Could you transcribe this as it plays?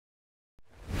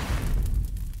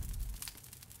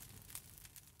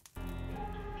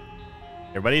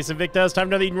Everybody, it's Sinvicta. It's time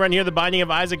for another Eden Run here, the Binding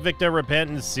of Isaac Victa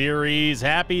Repentance series.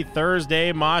 Happy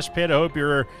Thursday, Mosh Pit. I hope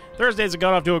your Thursdays have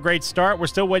gone off to a great start. We're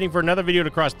still waiting for another video to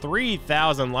cross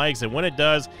 3,000 likes, and when it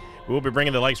does, we will be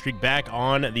bringing the like streak back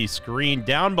on the screen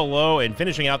down below and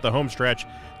finishing out the home stretch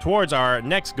towards our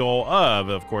next goal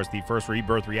of course, the first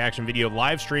Rebirth reaction video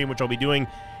live stream, which I'll be doing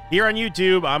here on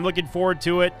YouTube. I'm looking forward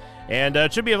to it, and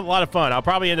it should be a lot of fun. I'll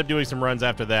probably end up doing some runs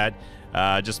after that.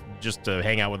 Just to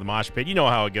hang out with the Mosh Pit. You know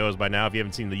how it goes by now. If you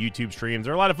haven't seen the YouTube streams,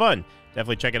 they're a lot of fun.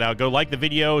 Definitely check it out. Go like the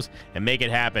videos and make it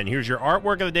happen. Here's your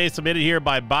artwork of the day submitted here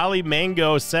by Bali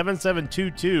Mango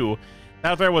 7722.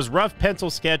 Out there was rough pencil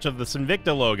sketch of the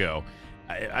Sinvicta logo.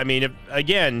 I mean,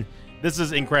 again, this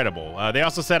is incredible. They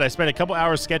also said I spent a couple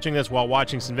hours sketching this while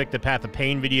watching Sinvicta Path of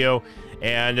Pain video,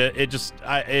 and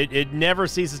it never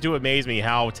ceases to amaze me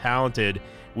how talented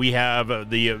we have.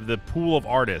 The pool of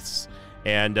artists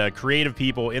and creative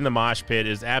people in the Mosh Pit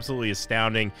is absolutely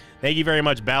astounding. Thank you very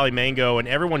much, Bali Mango, and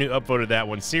everyone who upvoted that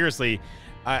one. Seriously,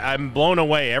 I'm blown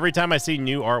away every time I see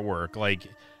new artwork. Like,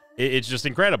 it's just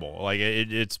incredible. Like,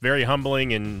 it's very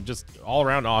humbling and just all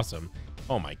around awesome.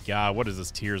 Oh my God, what is this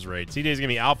tears rate? CJ is gonna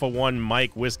be Alpha 1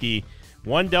 Mike Whiskey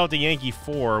 1 Delta Yankee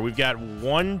 4. We've got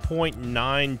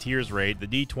 1.9 tears rate. The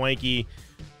D-Twanky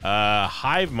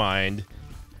Hive Mind.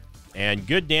 And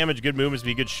good damage, good movement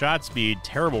speed, good shot speed,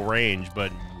 terrible range, but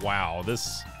wow,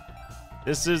 this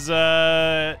is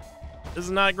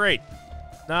not great.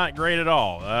 Not great at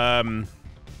all.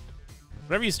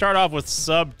 Whenever you start off with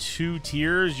sub 2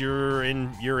 tiers, you're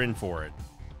in for it.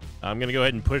 I'm gonna go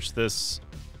ahead and push this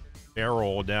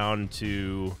barrel down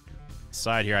to the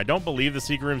side here. I don't believe the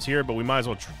secret room's here, but we might as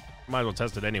well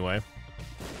test it anyway.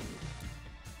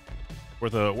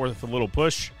 Worth a little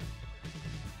push.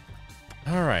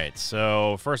 All right,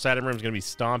 so first item room is going to be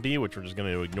Stompy, which we're just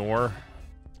going to ignore.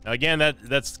 Again, that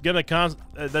does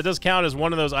count as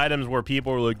one of those items where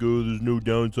people are like, "Oh, there's no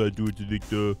downside to it.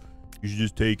 You should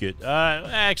just take it."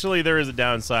 Actually, there is a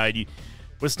downside.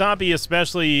 With Stompy,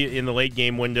 especially in the late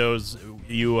game windows,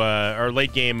 or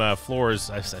late game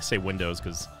floors. I say windows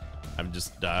because I'm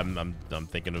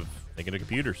thinking of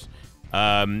computers.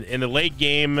 In the late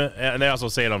game, and they also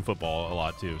say it on football a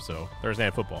lot too. So Thursday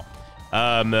Night Football.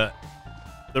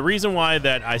 The reason why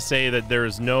that I say that there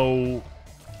is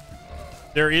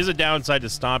a downside to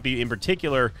Stompy in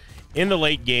particular in the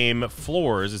late game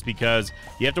floors is because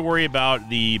you have to worry about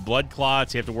the blood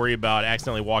clots. You have to worry about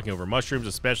accidentally walking over mushrooms,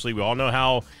 especially. We all know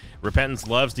how Repentance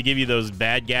loves to give you those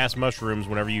bad gas mushrooms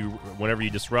whenever you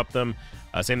disrupt them.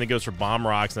 Same thing goes for bomb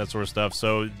rocks and that sort of stuff.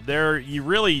 So you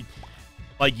really,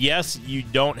 like, yes, you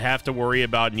don't have to worry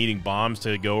about needing bombs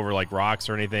to go over like rocks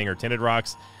or anything, or tinted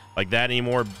rocks like that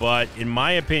anymore, but in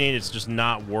my opinion, it's just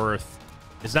not worth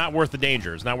the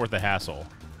danger. It's not worth the hassle.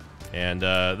 And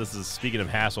this is, speaking of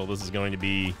hassle, this is going to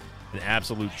be an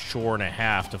absolute chore and a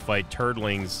half to fight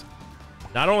turdlings.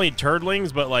 Not only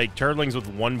turdlings, but like turdlings with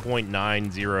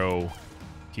 1.90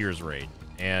 tears rate.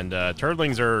 And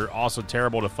turdlings are also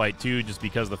terrible to fight too, just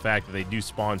because of the fact that they do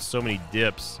spawn so many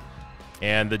dips.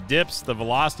 And the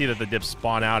velocity that the dips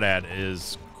spawn out at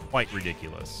is quite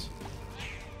ridiculous.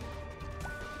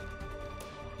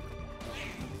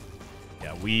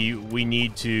 Yeah, we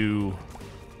need to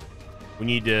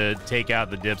take out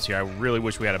the dips here. I really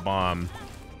wish we had a bomb.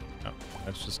 Oh,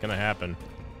 that's just gonna happen.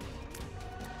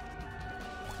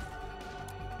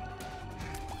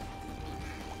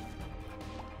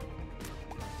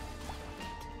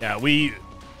 Yeah,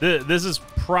 this is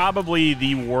probably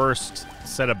the worst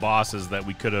set of bosses that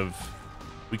we could have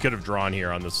drawn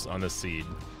here on this seed.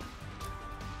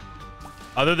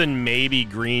 Other than maybe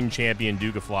Green Champion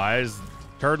Duke of Flies,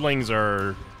 turdlings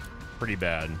are pretty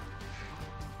bad.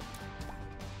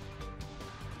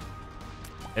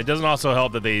 It doesn't also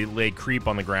help that they lay creep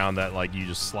on the ground that like you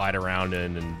just slide around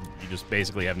in and you just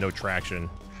basically have no traction.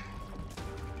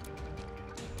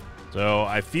 So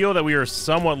I feel that we are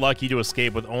somewhat lucky to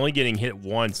escape with only getting hit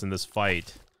once in this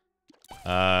fight.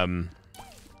 Yeah,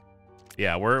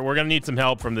 we're gonna need some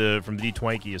help from the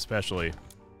D-Twanky especially.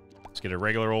 Let's get a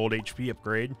regular old HP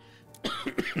upgrade.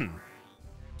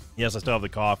 Yes, I still have the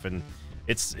cough, and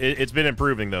it's been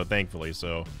improving though, thankfully.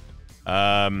 So,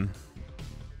 one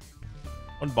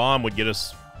bomb would get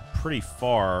us pretty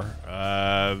far.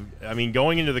 I mean,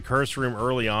 going into the curse room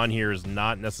early on here is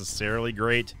not necessarily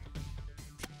great,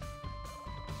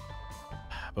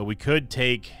 but we could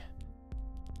take.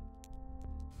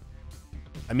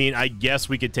 I mean, I guess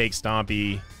we could take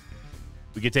Stompy.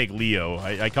 We could take Leo.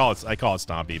 I call it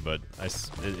Stompy, but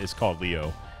it's called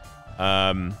Leo.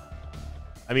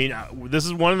 I mean, this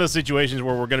is one of those situations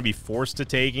where we're going to be forced to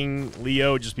taking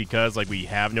Leo just because, like, we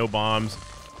have no bombs.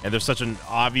 and there's such an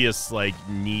obvious like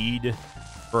need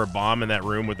for a bomb in that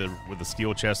room with the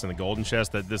steel chest and the golden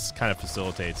chest that this kind of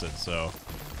facilitates it. So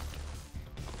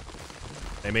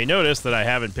they may notice that I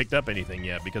haven't picked up anything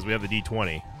yet because we have the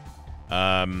D20.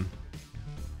 I'm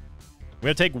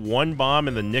gonna take one bomb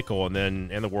in the nickel and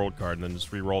the world card and then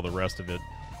just re-roll the rest of it.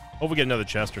 Hope we get another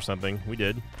chest or something. We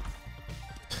did.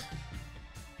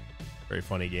 Very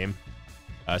funny game.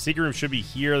 Secret room should be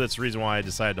here. That's the reason why I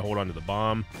decided to hold on to the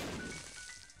bomb.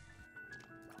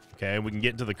 Okay, we can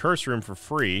get into the curse room for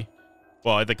free.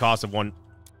 Well, at the cost of one.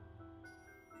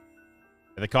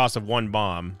 At the cost of one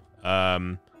bomb.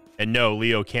 And no,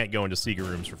 Leo can't go into secret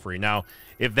rooms for free. Now,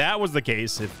 if that was the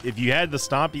case, if you had the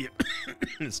Stompy,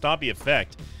 Stompy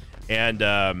effect, and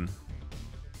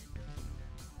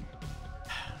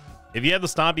if you had the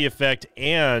Stompy effect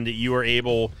and you were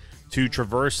able to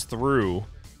traverse through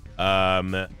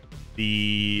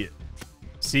the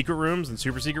secret rooms and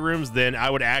super secret rooms, then I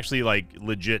would actually like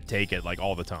legit take it like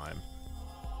all the time.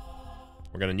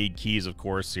 We're gonna need keys, of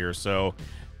course, here. So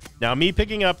now me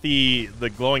picking up the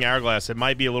glowing hourglass, it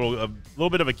might be a little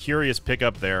bit of a curious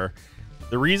pickup there.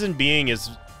 The reason being is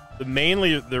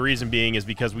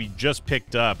because we just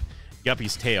picked up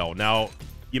Guppy's tail. Now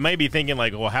you might be thinking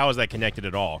like, well, how is that connected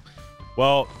at all?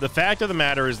 Well, the fact of the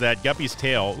matter is that Guppy's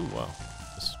tail, ooh, wow,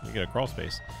 you got a crawl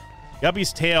space.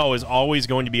 Guppy's tail is always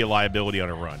going to be a liability on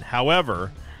a run.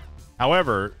 However,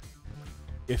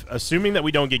 if assuming that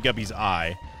we don't get Guppy's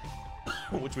eye,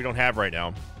 which we don't have right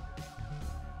now,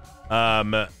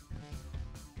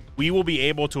 we will be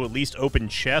able to at least open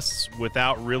chests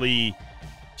without really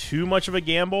too much of a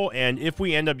gamble. And if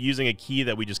we end up using a key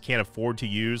that we just can't afford to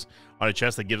use on a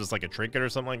chest that gives us like a trinket or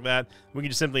something like that, we can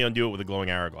just simply undo it with a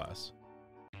glowing hourglass.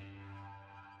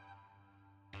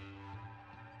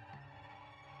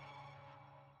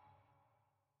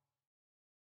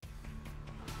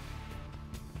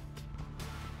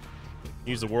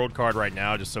 Use the world card right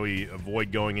now just so we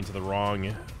avoid going into the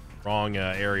wrong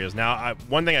areas. Now,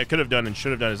 one thing I could have done and should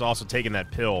have done is also taken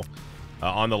that pill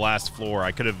on the last floor.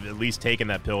 I could have at least taken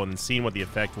that pill and seen what the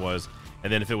effect was,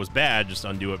 and then if it was bad, just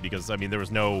undo it, because I mean there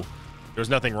was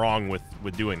nothing wrong with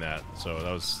doing that. So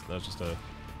that was just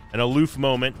an aloof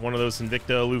moment, one of those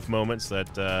Sinvicta aloof moments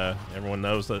that everyone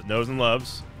knows and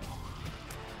loves.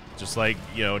 Just like,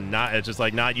 you know, it's just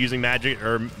like not using magic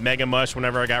or mega mush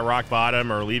whenever I got rock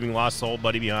bottom, or leaving lost soul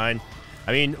buddy behind.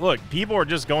 I mean, look, people are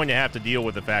just going to have to deal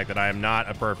with the fact that I am not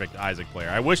a perfect Isaac player.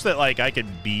 I wish that like I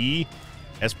could be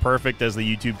as perfect as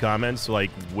the YouTube comments like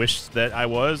wish that I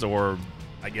was, or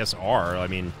I guess are. I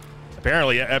mean,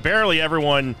 apparently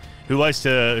everyone who likes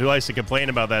to complain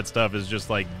about that stuff is just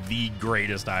like the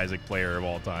greatest Isaac player of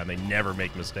all time. They never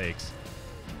make mistakes.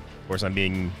 Of course, I'm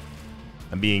being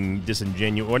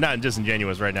disingenuous, or not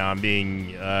disingenuous right now. I'm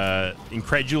being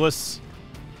incredulous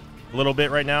a little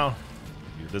bit right now.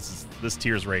 This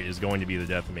tears rate is going to be the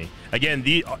death of me. Again,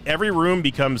 every room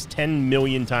becomes 10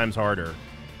 million times harder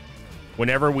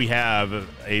whenever we have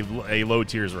a low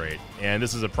tears rate, and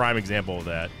this is a prime example of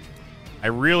that. I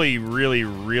really, really,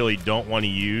 really don't want to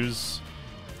use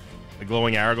the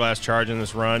glowing hourglass charge in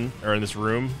this run, or in this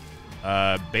room,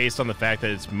 based on the fact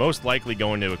that it's most likely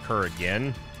going to occur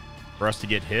again for us to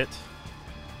get hit.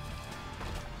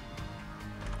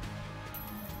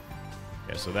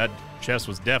 Yeah, so that chest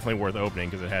was definitely worth opening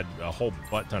because it had a whole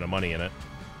butt ton of money in it.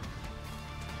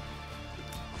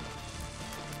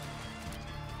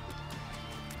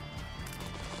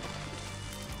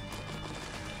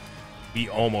 We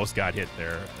almost got hit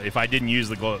there. If I didn't use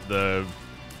the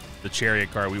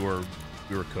chariot card, we were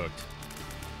cooked.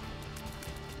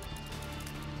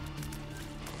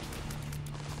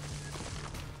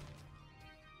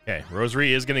 Okay,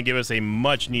 Rosary is going to give us a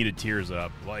much needed tears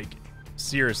up. Like,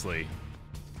 seriously.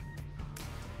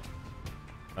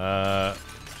 Yeah,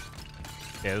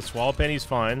 the swallow penny's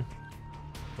fine.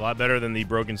 A lot better than the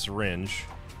broken syringe.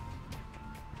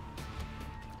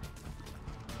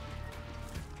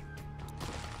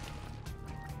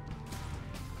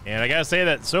 And I gotta say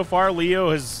that so far Leo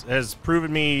has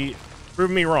proven me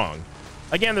wrong.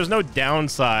 Again, there's no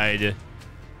downside.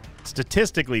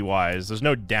 Statistically wise, there's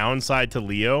no downside to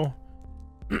Leo.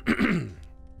 It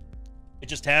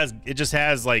just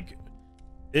has like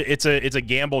it's a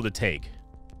gamble to take.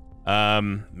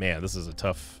 Man, this is a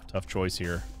tough choice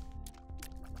here.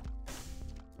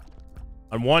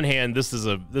 On one hand, this is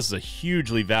a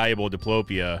hugely valuable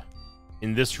diplopia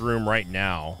in this room right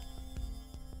now.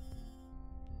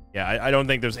 Yeah, I don't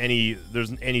think there's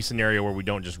any scenario where we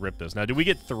don't just rip this. Now, do we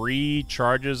get 3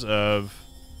 charges of?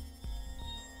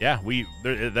 Yeah,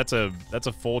 that's a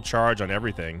full charge on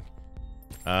everything.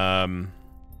 Okay.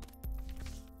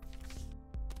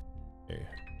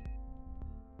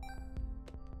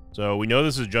 So we know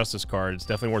this is a Justice card. It's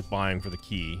definitely worth buying for the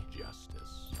key.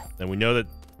 Justice. Then we know that...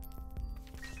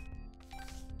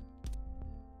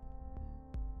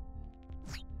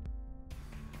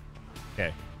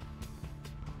 Okay.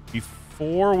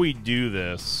 Before we do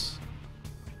this...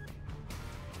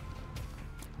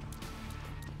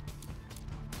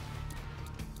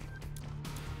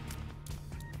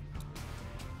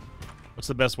 What's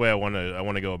the best way I want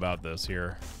to go about this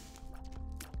here?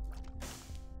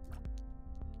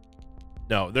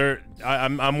 No,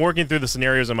 I'm working through the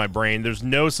scenarios in my brain. There's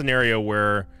no scenario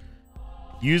where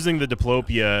using the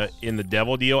Diplopia in the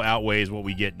Devil Deal outweighs what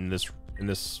we get in this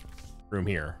room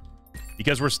here,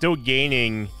 because we're still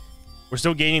gaining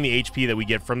the HP that we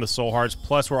get from the Soul Hearts.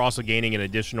 Plus, we're also gaining an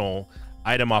additional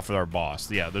item off of our boss.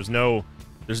 So yeah, there's no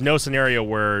scenario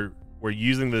where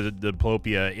using the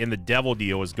Diplopia in the Devil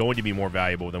Deal is going to be more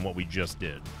valuable than what we just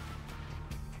did.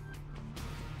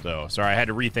 So sorry, I had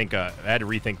to rethink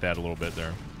that a little bit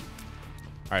there.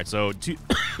 All right, so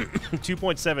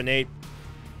 2.78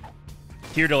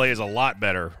 tier delay is a lot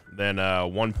better than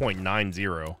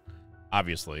 1.90,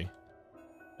 obviously,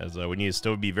 as we need to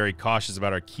still be very cautious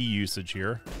about our key usage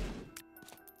here.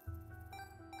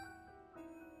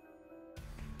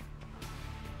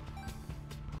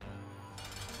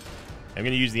 I'm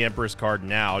going to use the Empress card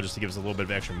now just to give us a little bit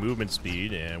of extra movement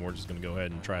speed, and we're just going to go ahead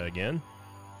and try it again,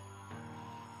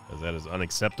 because that is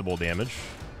unacceptable damage.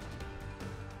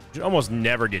 You almost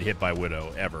never get hit by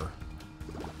Widow, ever.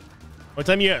 Only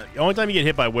time you get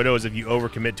hit by Widow is if you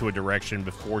overcommit to a direction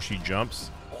before she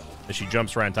jumps, and she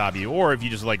jumps right on top of you, or if you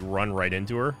just like run right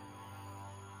into her.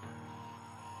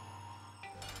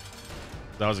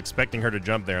 So I was expecting her to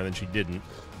jump there, and then she didn't.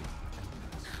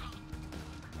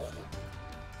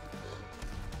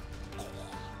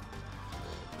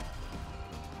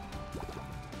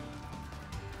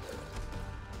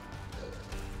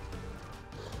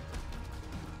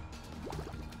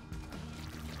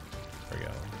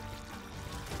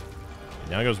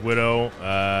 Now goes Widow.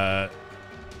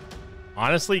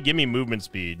 Honestly, give me movement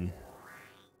speed.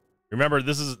 Remember,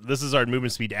 this is our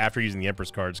movement speed after using the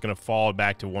Empress card. It's going to fall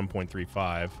back to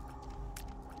 1.35.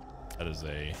 That is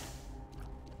a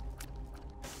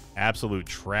absolute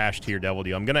trash tier Devil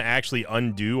Deal. I'm going to actually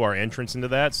undo our entrance into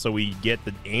that so we get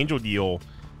the Angel Deal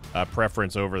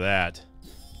preference over that.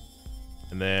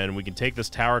 And then we can take this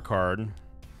Tower card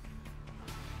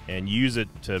and use it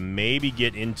to maybe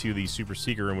get into the Super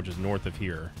Secret Room, which is north of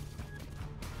here.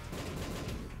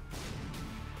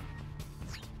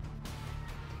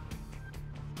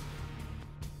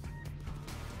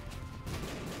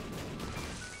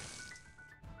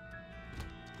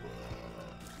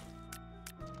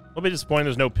 A little bit disappointed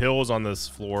there's no pills on this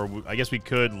floor. I guess we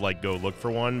could like go look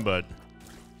for one, but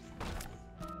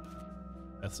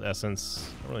that's essence.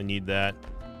 I don't really need that.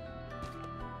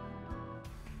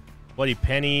 Bloody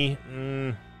Penny.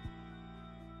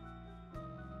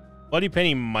 Bloody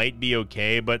Penny might be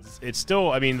okay, but it's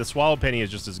still, I mean, the Swallow Penny is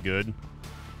just as good.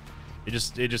 It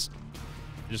just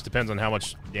depends on how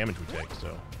much damage we take,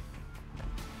 so.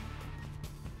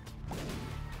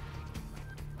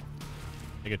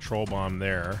 Take a Troll Bomb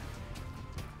there.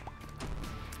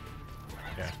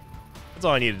 Okay. That's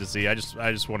all I needed to see. I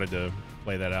just wanted to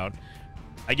play that out.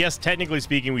 I guess technically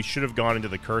speaking, we should have gone into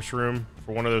the Curse Room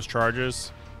for one of those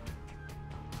charges.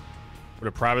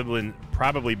 Would have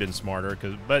probably been smarter,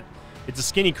 but it's a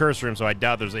skinny Curse Room, so I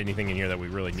doubt there's anything in here that we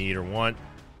really need or want.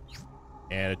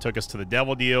 And it took us to the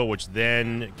Devil Deal, which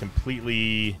then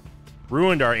completely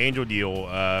ruined our Angel Deal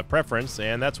preference,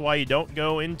 and that's why you don't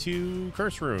go into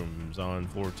Curse Rooms on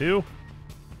floor 2.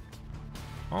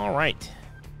 All right.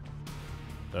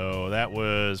 So that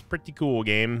was pretty cool,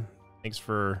 game. Thanks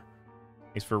for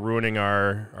ruining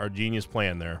our genius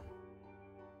plan there.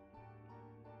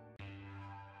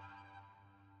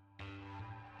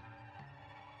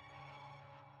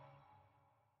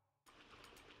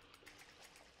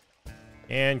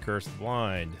 And Curse the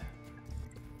Blind.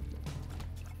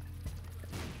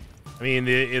 I mean,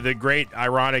 the great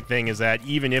ironic thing is that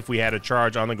even if we had a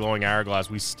charge on the Glowing Hourglass,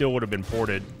 we still would have been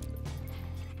ported.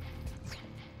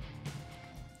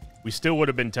 We still would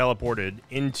have been teleported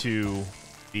into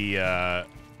the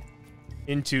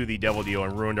Devil Deal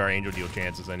and ruined our Angel Deal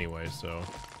chances anyway, so.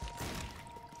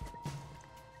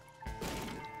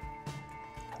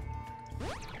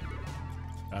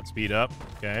 Got speed up,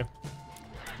 okay.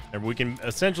 And we can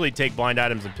essentially take blind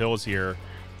items and pills here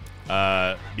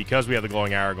because we have the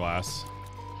Glowing Hourglass.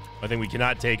 I think we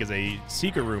cannot take as a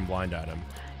Secret Room blind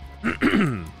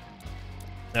item.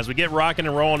 As we get rocking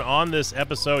and rolling on this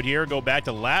episode here, go back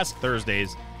to last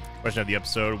Thursday's question of the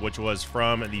episode, which was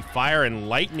from the Fire and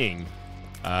Lightning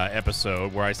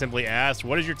episode where I simply asked,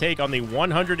 what is your take on the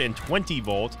 120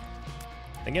 volt?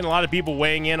 Again, a lot of people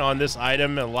weighing in on this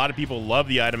item. A lot of people love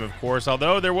the item, of course,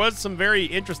 although there was some very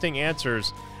interesting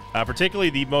answers, particularly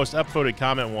the most upvoted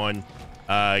comment one.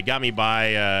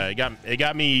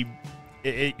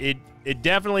 It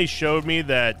definitely showed me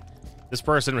that this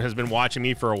person has been watching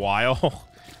me for a while.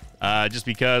 Just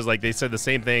because, like, they said the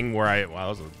same thing where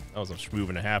wow, that was a schmoove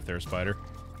and a half there, Spider.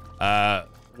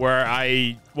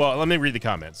 Well, let me read the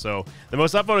comment. So the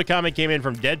most upvoted comment came in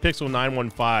from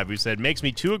DeadPixel915, who said, makes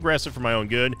me too aggressive for my own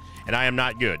good, and I am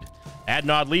not good. Add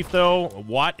Nod Leaf, though.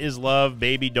 What is love?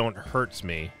 Baby, don't hurts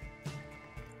me.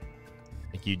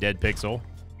 Thank you, DeadPixel.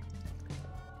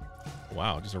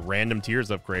 Wow, just a random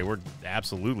tears upgrade. We're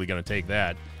absolutely going to take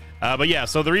that. But yeah,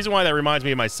 so the reason why that reminds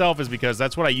me of myself is because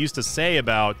that's what I used to say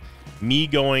about me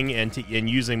going and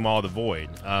using Maw of the Void.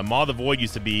 Maw of the Void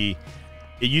used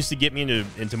to get me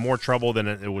into more trouble than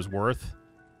it was worth.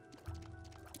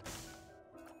 I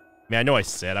mean, I know I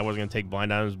said I wasn't going to take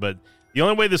blind items, but the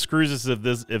only way this screws us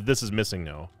is if this is missing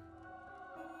no.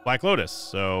 Black Lotus.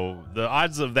 So the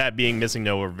odds of that being missing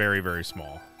no are very, very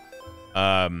small.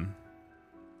 But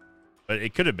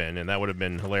it could have been, and that would have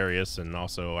been hilarious and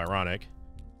also ironic.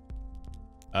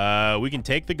 We can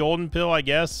take the golden pill, I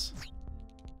guess.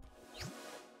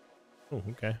 Oh,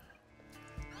 okay.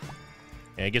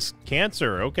 I guess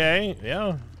cancer. Okay,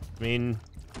 yeah. I mean,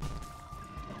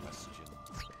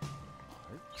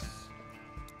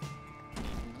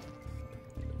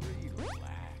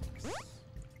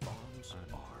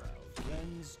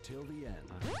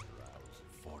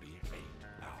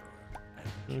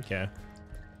 okay.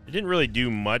 It didn't really do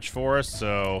much for us,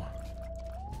 so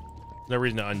no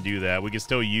reason to undo that. We can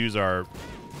still use our...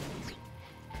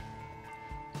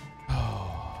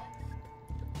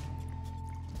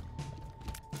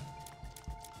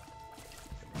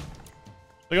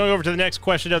 We're going over to the next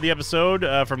question of the episode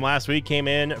from last week. Came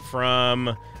in from,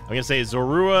 I'm going to say,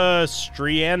 Zorua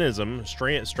Strianism,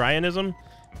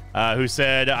 who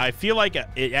said, I feel like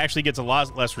it actually gets a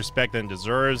lot less respect than it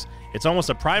deserves. It's almost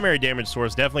a primary damage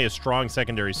source, definitely a strong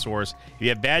secondary source. If you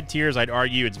have bad tiers, I'd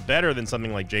argue it's better than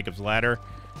something like Jacob's Ladder.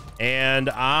 And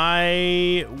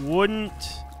I wouldn't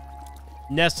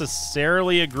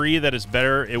necessarily agree that it's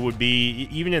better. It would be,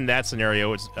 even in that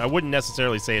scenario, I wouldn't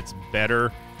necessarily say it's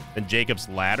better than Jacob's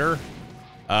Ladder.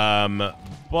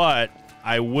 But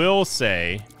I will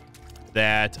say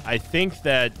that I think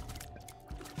that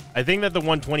the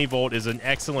 120 volt is an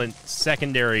excellent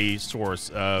secondary source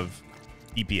of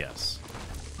DPS.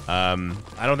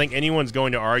 I don't think anyone's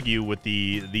going to argue with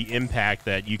the impact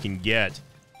that you can get.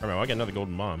 Oh, I got another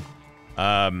golden bomb.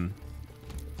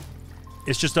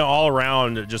 It's just an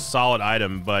all-around, just solid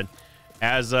item. But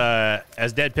as Dead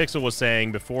Pixel was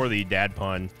saying before the dad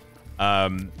pun,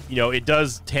 you know, it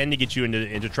does tend to get you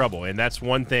into trouble, and that's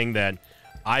one thing that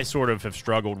I sort of have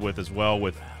struggled with as well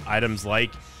with items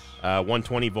like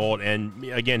 120 volt, and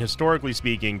again, historically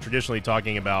speaking, traditionally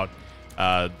talking about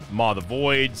Maw of the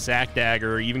Void, Sack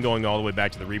Dagger, even going all the way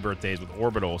back to the Rebirth days with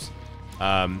Orbitals.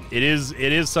 It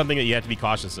is something that you have to be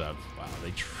cautious of. Wow,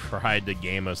 they tried to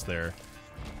game us there.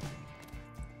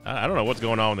 I don't know what's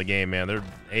going on in the game, man. Their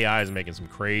AI is making some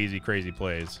crazy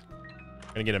plays.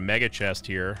 Gonna get a mega chest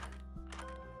here.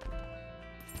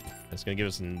 It's gonna give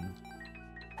us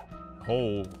a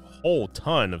whole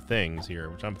ton of things here,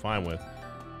 which I'm fine with.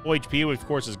 Full HP, which of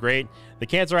course is great. The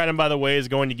cancer item, by the way, is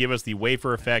going to give us the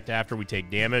wafer effect after we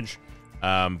take damage.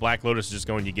 Black Lotus is just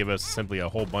going to give us simply a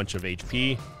whole bunch of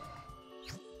HP.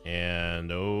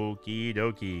 And okie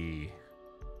dokie.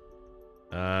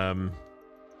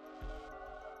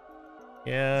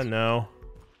 Yeah, no.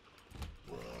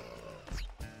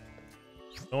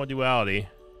 No duality.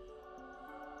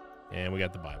 And we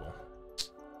got the Bible.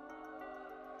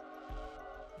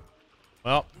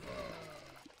 Well.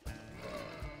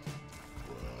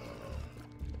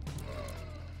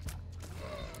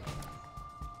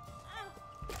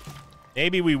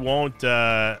 Maybe we won't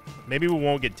get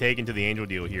taken to the angel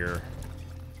deal here.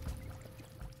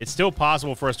 It's still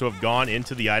possible for us to have gone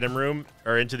into the item room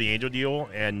or into the angel deal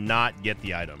and not get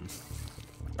the item.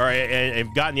 Or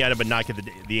and gotten the item but not get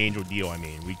the angel deal, I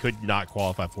mean. We could not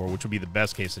qualify for, which would be the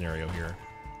best case scenario here.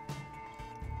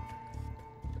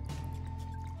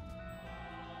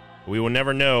 We will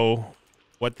never know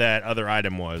what that other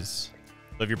item was.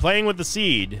 So if you're playing with the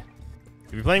seed,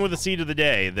 if you're playing with the seed of the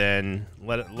day, then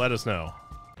let us know.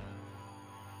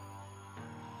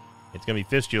 It's going to be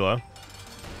Fistula.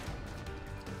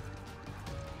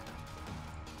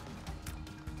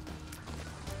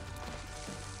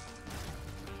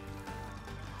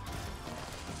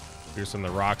 Clear some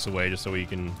of the rocks away just so we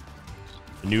can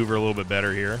maneuver a little bit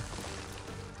better here.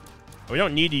 We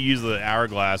don't need to use the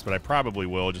hourglass, but I probably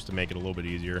will just to make it a little bit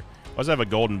easier. I also have a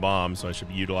golden bomb, so I should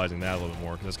be utilizing that a little bit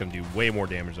more because that's going to do way more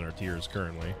damage than our tears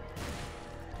currently.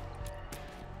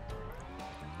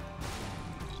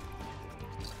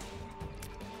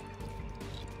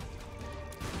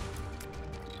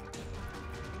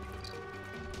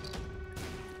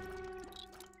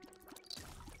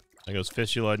 There goes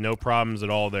Fistula, no problems at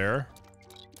all there.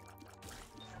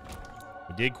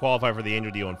 We did qualify for the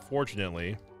angel deal,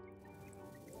 unfortunately.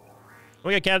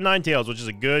 We got Cat of Nine Tails, which is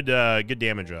a good good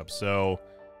damage up. So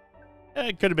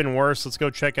it could have been worse. Let's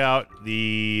go check out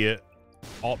the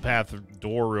alt path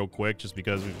door real quick, just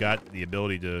because we've got the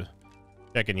ability to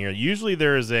check in here. Usually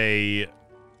there's a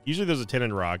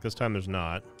tinted rock. This time there's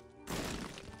not.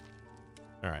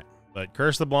 All right, but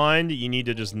Curse the Blind, you need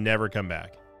to just never come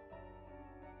back.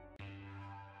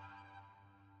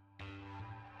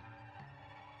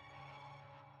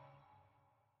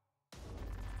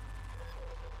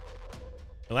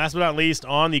 And last but not least,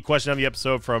 on the question of the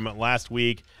episode from last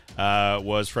week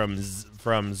was from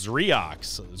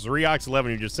Zriox. Zriox11,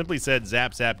 who just simply said,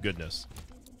 zap, zap, goodness.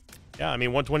 Yeah, I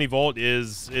mean, 120 volt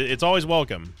it's always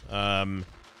welcome. I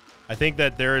think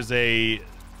that there's a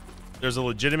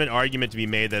legitimate argument to be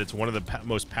made that it's one of the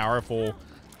most powerful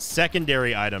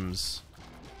secondary items,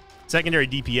 secondary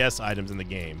DPS items in the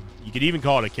game. You could even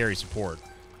call it a carry support.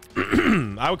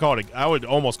 I would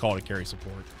almost call it a carry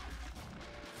support.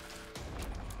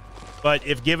 But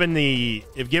if given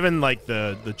like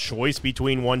the choice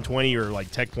between 120 or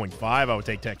like Tech 0.5, I would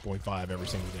take Tech 0.5 every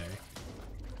single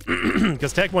day.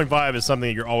 Because Tech 0.5 is something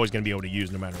that you're always going to be able to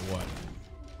use no matter what.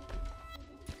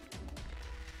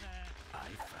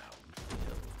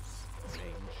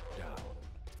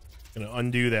 Gonna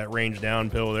undo that range down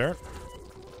pill there.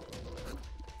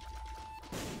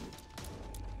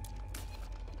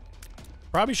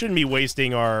 Probably shouldn't be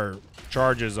wasting our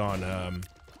charges on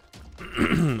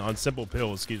on simple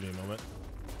pill. Excuse me a moment.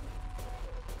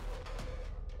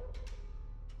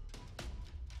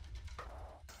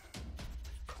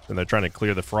 And they're trying to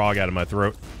clear the frog out of my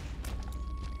throat.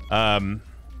 Yeah,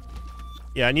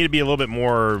 I need to be a little bit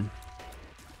more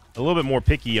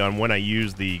picky on when I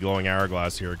use the glowing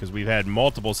hourglass here, because we've had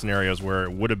multiple scenarios where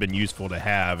it would have been useful to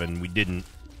have and we didn't,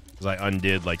 because I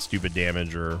undid like stupid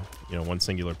damage or, you know, one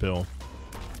singular pill.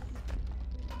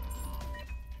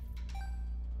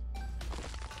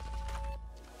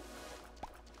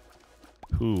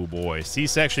 Ooh, boy.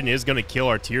 C-section is going to kill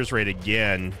our tears rate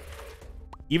again.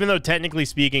 Even though technically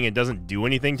speaking it doesn't do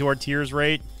anything to our tears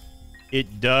rate,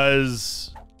 it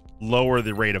does lower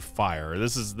the rate of fire.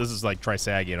 This is like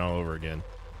Trisagion all over again.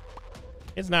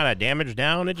 It's not a damage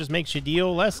down, it just makes you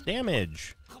deal less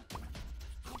damage.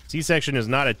 C-section is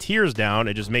not a tears down,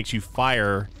 it just makes you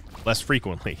fire less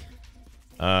frequently.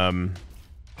 Yeah,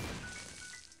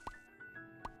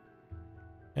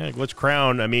 Glitch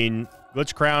Crown, I mean,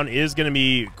 Glitch Crown is going to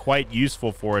be quite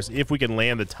useful for us if we can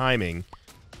land the timing.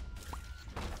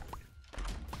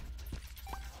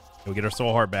 We'll get our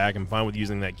soul heart back. I'm fine with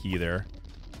using that key there.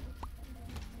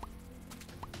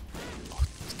 Oh,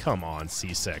 come on,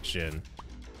 C-section.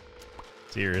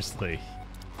 Seriously.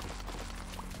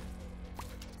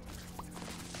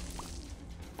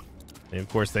 And of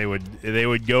course they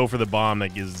would go for the bomb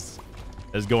that is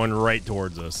going right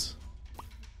towards us.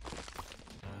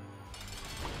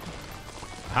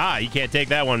 Ha! You can't take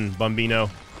that one, Bumbino.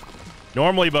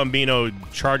 Normally, Bumbino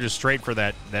charges straight for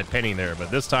that penny there, but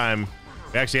this time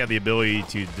we actually have the ability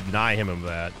to deny him of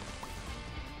that.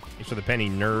 Thanks for the penny,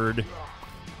 nerd.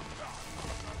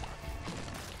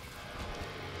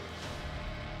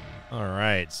 All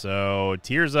right, so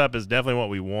Tears Up is definitely what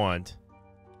we want.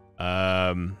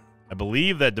 I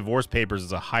believe that Divorce Papers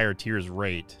is a higher tears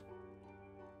rate.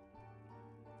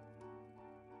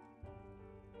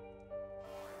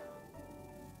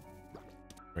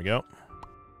 There we go.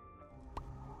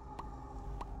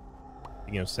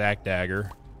 You know, Sack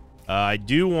Dagger. I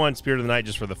do want Spirit of the Night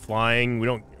just for the flying.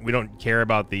 We don't care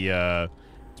about the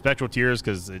Spectral Tears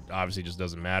because it obviously just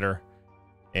doesn't matter.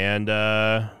 And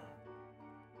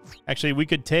actually, we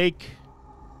could take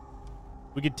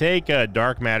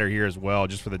Dark Matter here as well,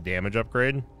 just for the damage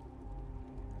upgrade.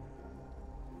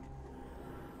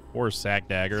 Or Sack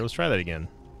Dagger. Let's try that again.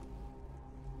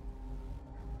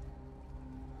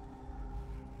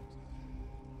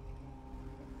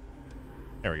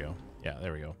 There we go. Yeah,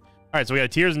 there we go. All right, so we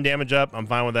got tears and damage up. I'm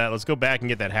fine with that. Let's go back and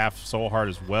get that half soul heart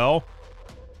as well.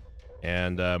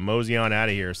 And mosey on out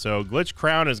of here. So Glitch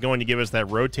Crown is going to give us that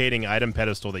rotating item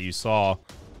pedestal that you saw.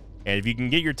 And if you can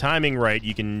get your timing right,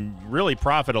 you can really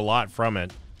profit a lot from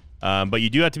it. But you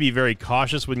do have to be very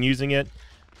cautious when using it.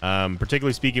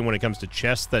 Particularly speaking, when it comes to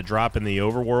chests that drop in the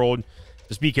overworld,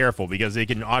 just be careful because they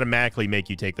can automatically make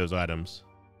you take those items.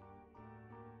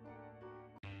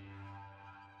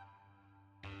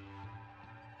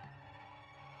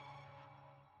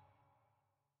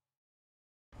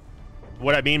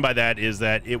 What I mean by that is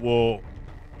that it will,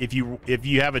 if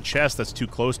you have a chest that's too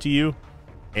close to you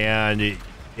and it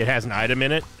has an item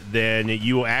in it, then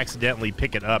you will accidentally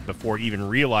pick it up before even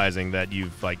realizing that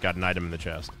you've like got an item in the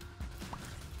chest.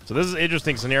 So this is an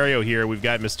interesting scenario here. We've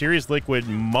got Mysterious Liquid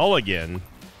Mulligan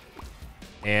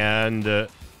and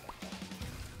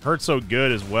Hurt So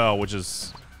Good as well, which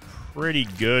is pretty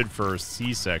good for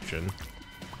C-section.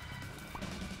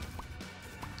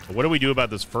 So what do we do about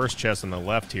this first chest on the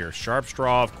left here? Sharp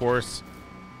Straw, of course,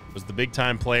 was the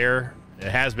big-time player. It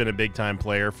has been a big-time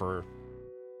player for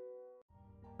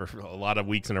a lot of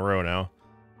weeks in a row now.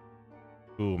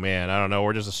 Ooh, man, I don't know.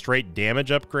 Or just a straight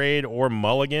damage upgrade or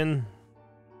Mulligan.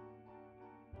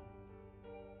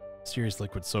 Mysterious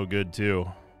Liquid's so good, too.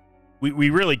 We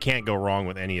really can't go wrong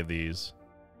with any of these.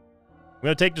 I'm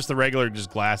going to take just the regular, just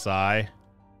Glass Eye.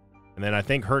 And then I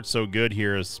think Hurt So Good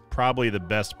here is probably the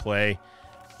best play.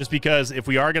 Just because if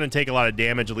we are going to take a lot of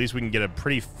damage, at least we can get a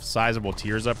pretty sizable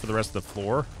tears up for the rest of the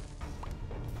floor.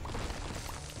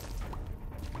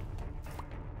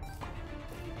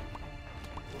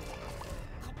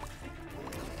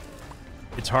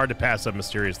 It's hard to pass up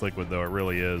Mysterious Liquid, though. It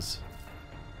really is.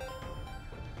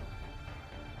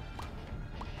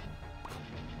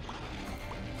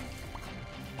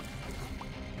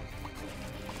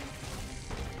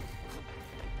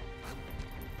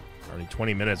 Already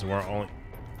 20 minutes, and we're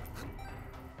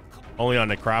only on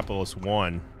Necropolis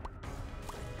 1.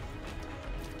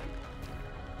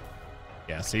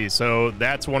 Yeah, see, so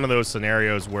that's one of those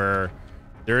scenarios where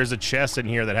there is a chest in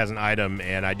here that has an item,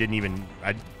 and I didn't even...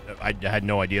 I had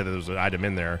no idea that there was an item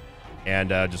in there, and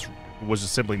was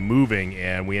just simply moving,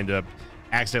 and we ended up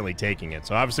accidentally taking it.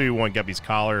 So obviously we want Guppy's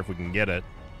Collar if we can get it.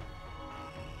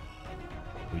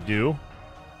 We do.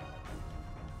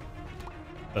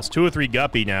 That's 2 or 3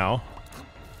 Guppy now.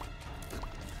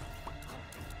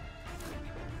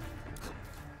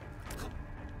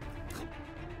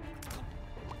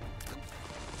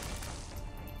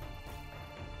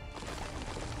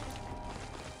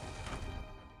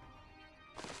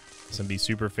 SMB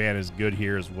Superfan is good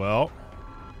here as well.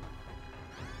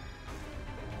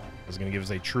 It's going to give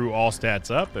us a true all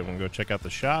stats up, and we'll go check out the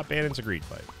shop, and it's a greed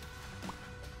fight.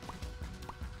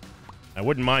 I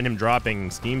wouldn't mind him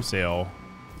dropping Steam Sale,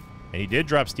 and he did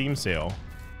drop Steam Sale.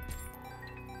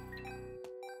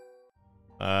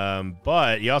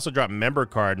 But he also dropped Member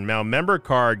Card. Now, Member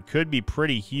Card could be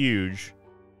pretty huge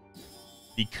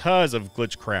because of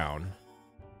Glitch Crown.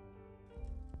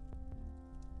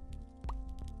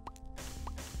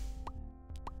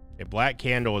 Okay, Black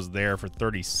Candle is there for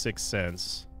 36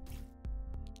 cents.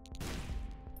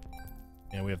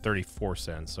 And we have 34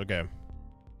 cents. Okay.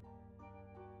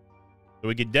 So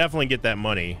we could definitely get that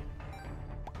money.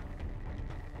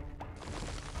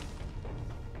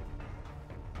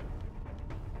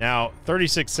 Now,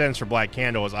 36 cents for Black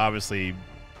Candle is obviously...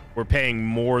 We're paying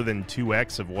more than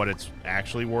 2x of what it's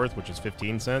actually worth, which is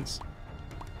 15 cents.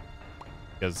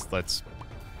 Because that's...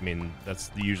 I mean,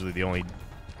 that's usually the only...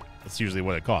 That's usually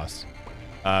what it costs.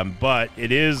 But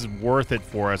it is worth it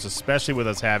for us, especially with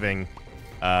us having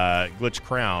Glitch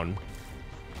Crown.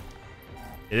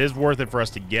 It is worth it for us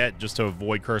to get just to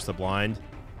avoid Curse the Blind.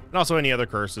 And also any other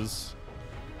curses.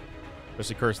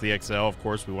 Especially Curse the XL, of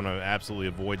course. We want to absolutely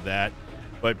avoid that.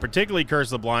 But particularly Curse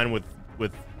the Blind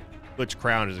with Glitch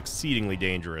Crown is exceedingly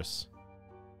dangerous.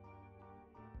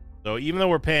 So even though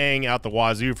we're paying out the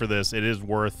wazoo for this, it is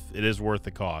worth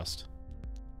the cost.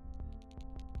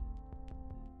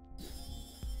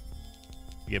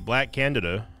 We get Black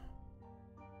Candida.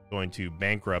 Going to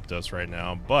bankrupt us right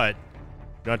now, but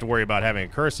we don't have to worry about having a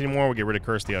curse anymore. We'll get rid of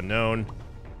Curse the Unknown.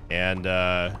 And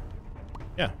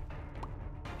yeah.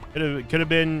 Could have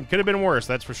been worse,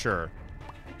 that's for sure.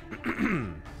 I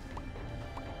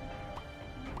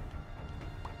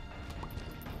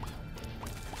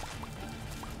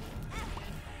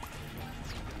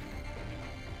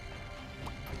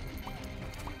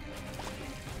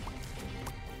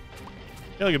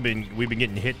feel like we've been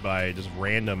getting hit by just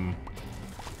random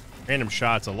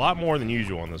shots a lot more than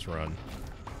usual on this run.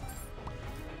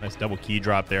 Nice double key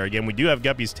drop there. Again, we do have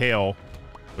Guppy's Tail.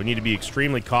 We need to be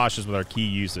extremely cautious with our key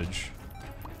usage.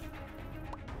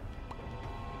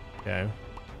 Okay.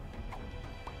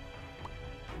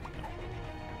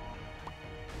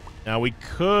 Now we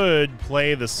could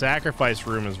play the Sacrifice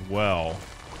Room as well.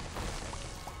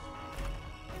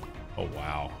 Oh,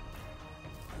 wow.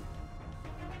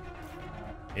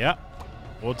 Yep.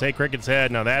 We'll take Cricket's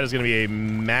head. Now that is going to be a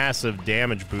massive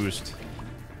damage boost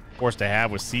for us to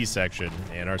have with C-section.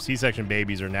 And our C-section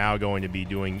babies are now going to be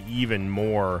doing even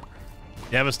more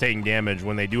devastating damage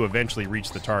when they do eventually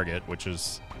reach the target, which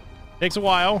takes a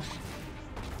while.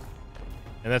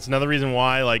 And that's another reason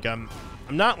why, like, I'm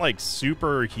not like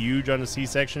super huge on the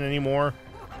C-section anymore.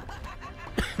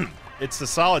 It's the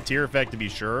solid tear effect to be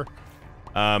sure,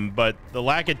 but the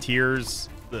lack of tears,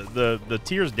 the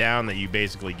tears down that you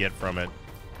basically get from it,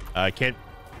 can't.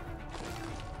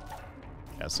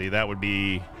 Yeah, see, that would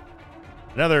be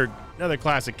another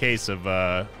classic case of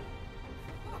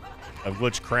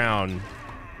Glitch Crown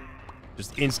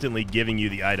just instantly giving you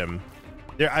the item.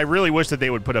 I really wish that they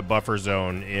would put a buffer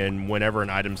zone in whenever an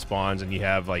item spawns and you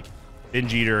have like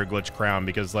Binge Eater or Glitch Crown,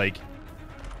 because I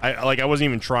wasn't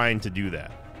even trying to do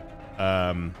that.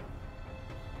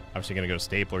 Obviously gonna go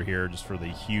Stapler here just for the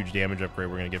huge damage upgrade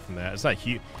we're gonna get from that. It's not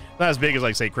huge, not as big as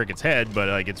like say Cricket's head, but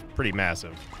like it's pretty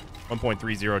massive.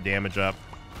 1.30 damage up.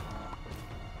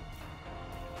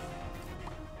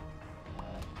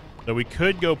 So we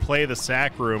could go play the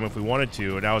sack room if we wanted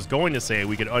to, and I was going to say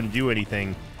we could undo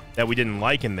anything that we didn't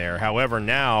like in there. However,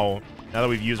 now that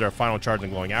we've used our final charge in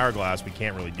Glowing Hourglass, we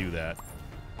can't really do that.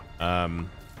 But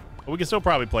we can still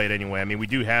probably play it anyway. I mean, we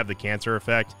do have the cancer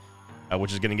effect,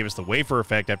 which is going to give us the wafer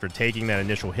effect after taking that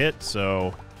initial hit,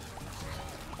 so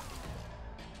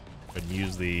we can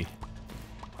use the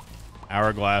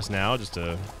Hourglass now, just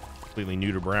a completely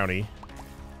new to Brownie.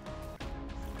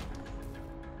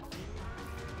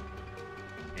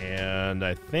 And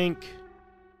I think,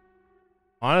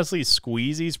 honestly,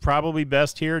 Squeezy's probably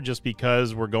best here, just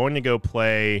because we're going to go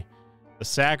play the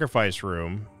Sacrifice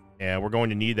Room, and we're going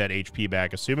to need that HP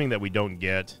back, assuming that we don't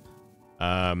get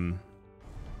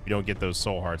those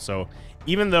Soul Hearts. So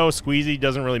even though Squeezy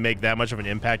doesn't really make that much of an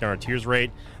impact on our tears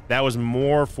rate, that was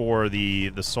more for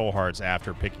the Soul Hearts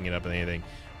after picking it up than anything.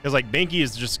 Because like Binky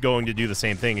is just going to do the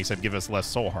same thing, except give us less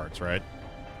Soul Hearts, right?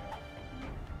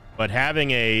 But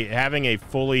having a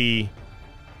fully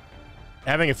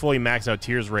maxed out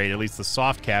tears rate, at least the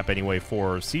soft cap anyway,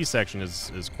 for C-section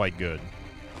is quite good.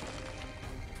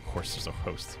 Of course, there's a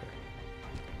host here.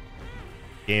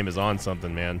 Game is on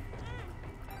something, man.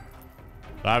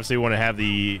 But obviously, we want to have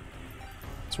the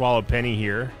Swallow Penny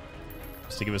here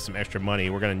just to give us some extra money.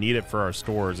 We're going to need it for our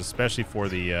stores, especially for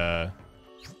the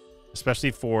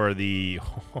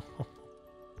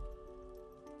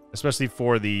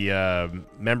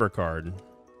member card.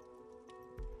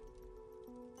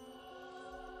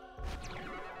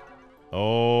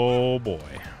 Oh boy.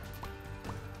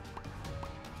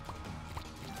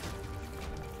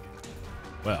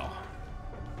 Well,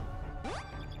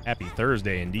 happy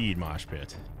Thursday indeed, Mosh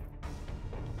Pit.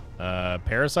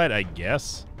 Parasite, I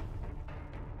guess.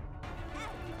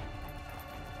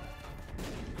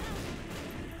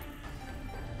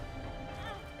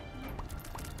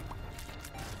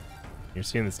 You're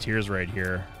seeing this tears right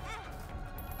here.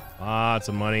 Lots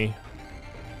of money.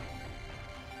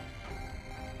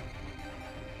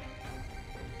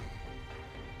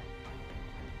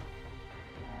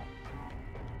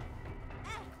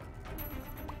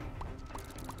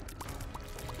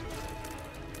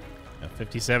 Now,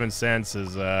 57 cents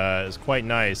is quite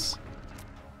nice.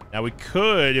 Now we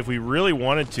could, if we really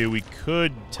wanted to, we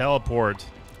could teleport.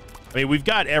 I mean, we've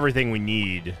got everything we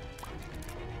need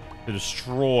to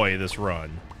destroy this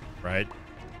run, right?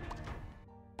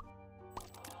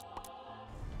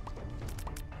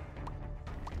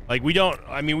 Like, we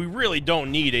really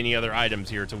don't need any other items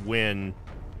here to win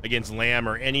against Lamb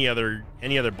or any other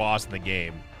boss in the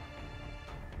game.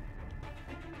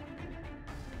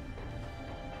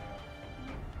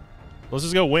 Let's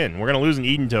just go win. We're going to lose an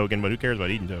Eden token, but who cares about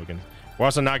Eden tokens? We're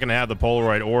also not going to have the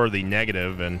Polaroid or the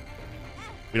negative, and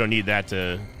we don't need that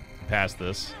to pass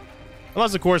this.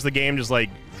 Unless, of course, the game just, like,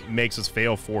 makes us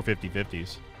fail 4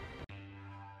 50-50s.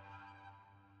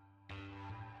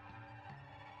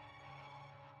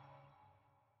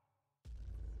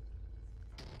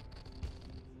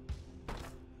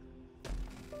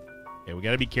 Okay, we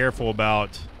got to be careful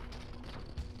about...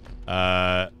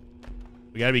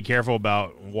 we got to be careful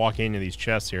about walking into these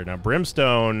chests here. Now,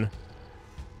 Brimstone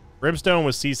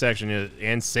with C-section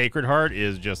and Sacred Heart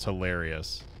is just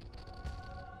hilarious.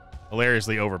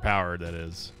 Hilariously overpowered, that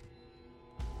is.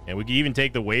 And we can even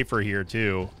take the wafer here,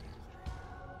 too.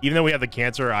 Even though we have the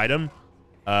cancer item.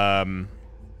 I'm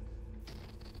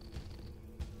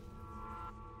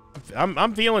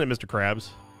feeling it, Mr.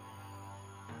 Krabs.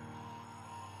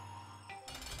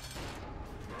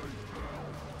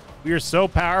 We are so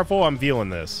powerful, I'm feeling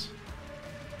this.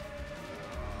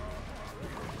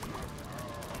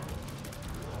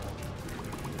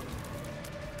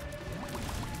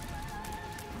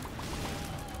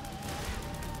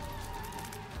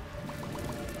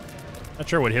 Not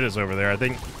sure what hit us over there. I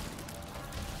think...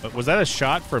 Was that a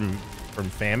shot from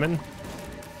famine?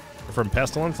 Or from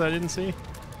pestilence that I didn't see?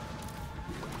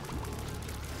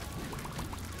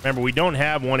 Remember, we don't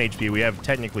have 1 HP. We have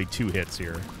technically 2 hits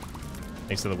here.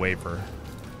 Thanks to the wafer.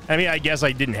 I mean, I guess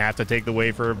I didn't have to take the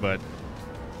wafer, but...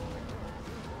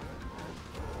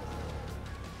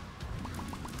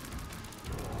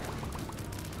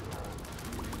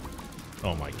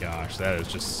 Oh my gosh, that is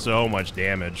just so much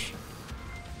damage.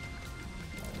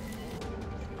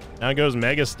 Now goes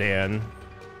Mega Stan.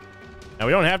 Now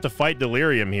we don't have to fight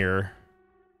Delirium here.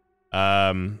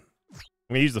 I'm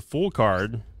gonna use the full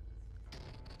card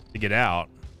to get out,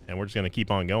 and we're just gonna keep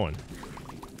on going.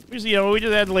 We just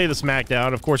had to lay the smack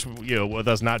down. Of course, with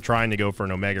us not trying to go for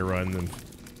an Omega run, then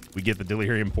we get the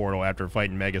Delirium portal after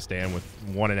fighting Mega Stan with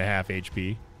 1.5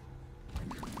 HP.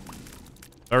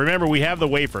 But remember, we have the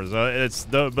wafers.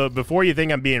 Before you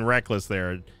think I'm being reckless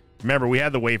there, remember, we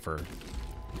had the wafer.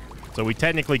 So we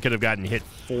technically could have gotten hit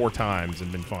 4 times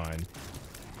and been fine.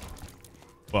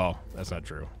 Well, that's not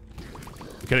true.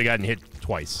 We could have gotten hit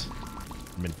twice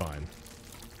and been fine.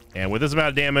 And with this amount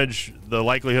of damage, the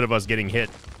likelihood of us getting hit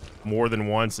more than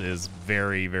once is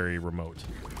very, very remote.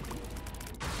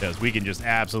 Because we can just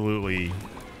absolutely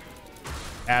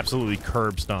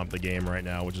curb stomp the game right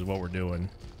now, which is what we're doing.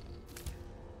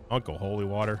 Uncle Holy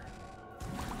Water.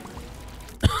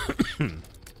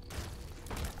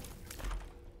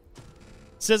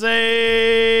 Sissy!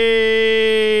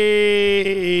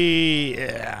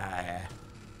 Yeah.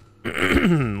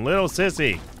 Little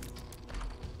sissy. I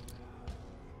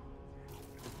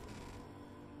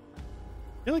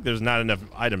feel like there's not enough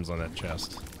items on that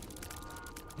chest.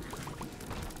 I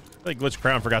feel like Glitch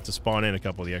Crown forgot to spawn in a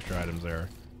couple of the extra items there.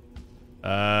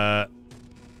 I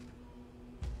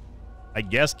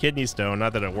guess Kidney Stone,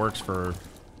 not that it works for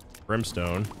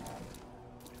Brimstone.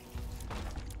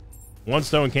 One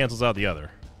stone cancels out the other.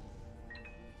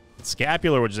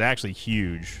 Scapular, which is actually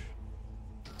huge.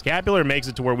 Scapular makes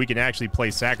it to where we can actually play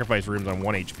sacrifice rooms on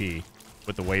 1 HP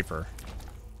with the wafer.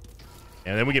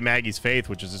 And then we get Maggie's Faith,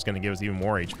 which is just going to give us even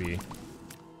more HP.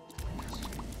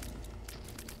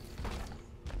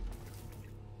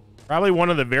 Probably one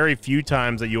of the very few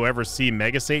times that you'll ever see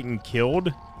Mega Satan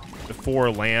killed before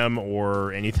Lamb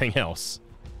or anything else.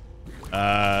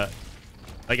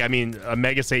 I mean, a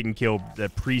Mega Satan kill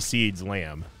that precedes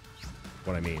Lamb.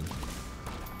 What I mean.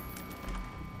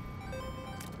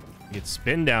 You get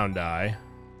Spin Down Die.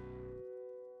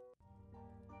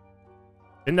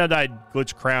 Spin Down Die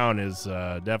Glitch Crown is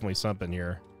definitely something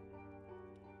here.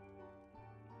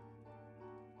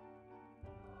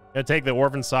 Gonna take the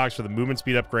Orphan Socks for the movement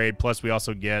speed upgrade. Plus, we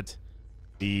also get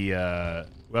the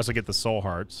Soul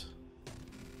Hearts.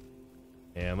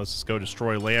 And let's just go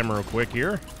destroy Lamb real quick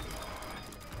here.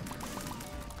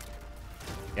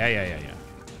 Yeah.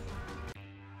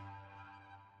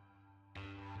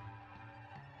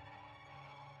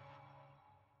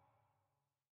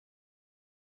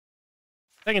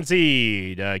 Second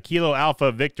seed, Kilo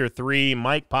Alpha Victor 3,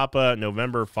 Mike Papa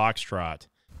November Foxtrot.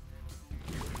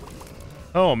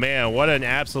 Oh man, what an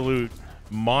absolute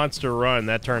monster run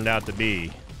that turned out to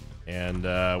be. And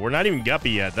we're not even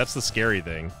Guppy yet. That's the scary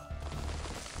thing.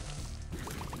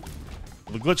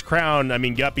 The Glitch Crown, I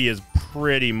mean, Guppy is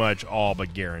pretty much all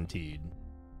but guaranteed.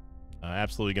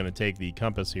 Absolutely going to take the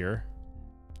compass here.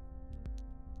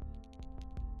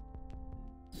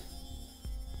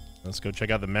 Let's go check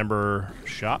out the member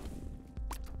shop.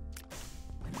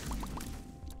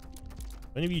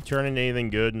 Any of you turn into anything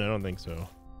good? No, I don't think so.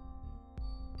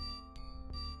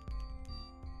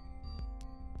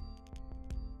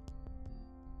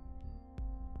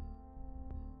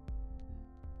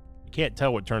 You can't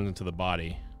tell what turns into the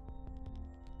body.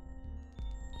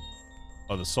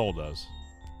 Oh, the soul does.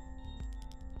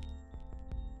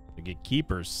 We get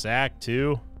Keeper's Sack,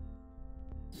 too.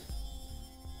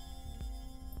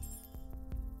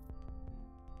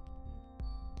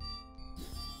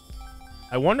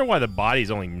 I wonder why the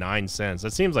body's only 9 cents.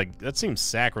 That seems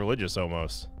sacrilegious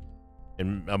almost.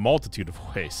 In a multitude of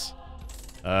ways.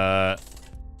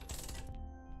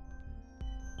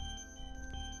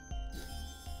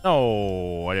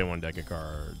 No, I didn't want deck of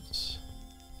cards.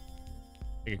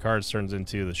 Deck of cards turns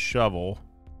into the shovel.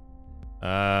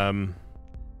 I'll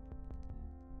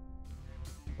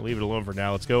leave it alone for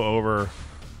now. Let's go over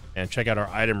and check out our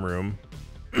item room.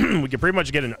 We can pretty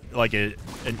much get an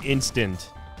instant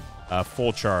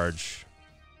full charge.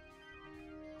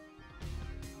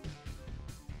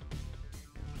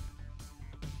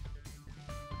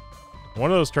 One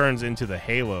of those turns into the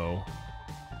Halo.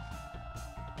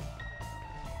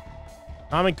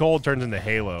 Common Cold turns into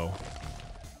Halo.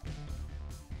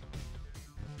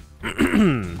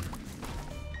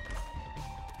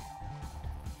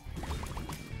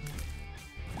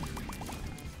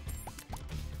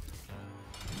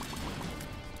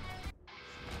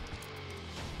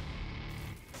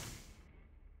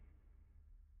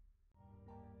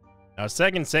 Now,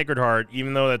 second Sacred Heart,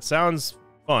 even though that sounds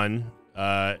fun,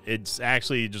 it's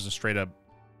actually just a straight up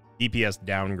DPS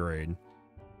downgrade.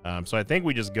 So I think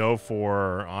we just go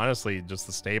for, honestly, just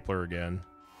the stapler again.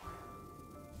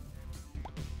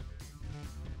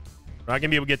 We're not going to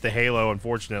be able to get the Halo,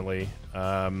 unfortunately.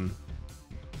 Unless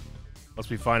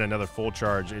we find another full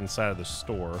charge inside of the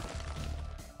store.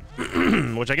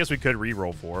 Which I guess we could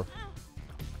re-roll for.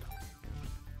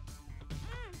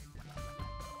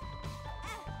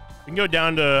 We can go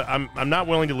down to... I'm not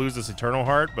willing to lose this Eternal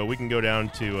Heart, but we can go down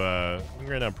to... we can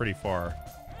go down pretty far.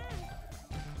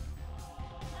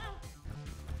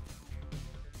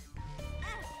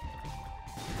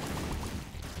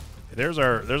 There's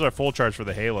our full charge for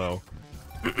the Halo.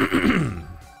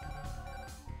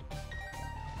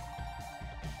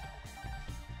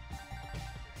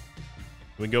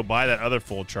 We can go buy that other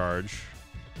full charge.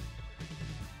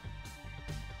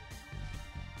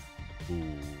 Ooh,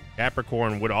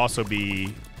 Capricorn would also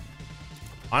be...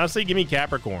 Honestly, give me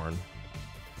Capricorn.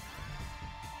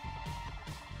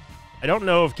 I don't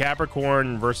know if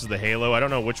Capricorn versus the Halo, I don't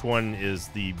know which one is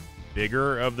the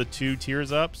bigger of the two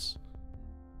tiers ups.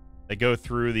 They go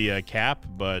through the cap,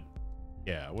 but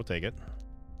yeah, we'll take it.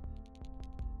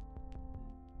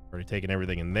 Already taking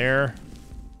everything in there.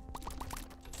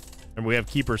 And we have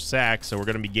Keeper Sack, so we're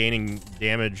going to be gaining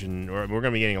damage, and or we're going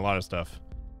to be gaining a lot of stuff.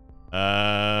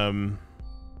 Gonna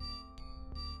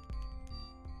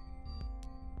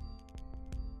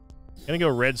go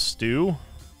Red Stew,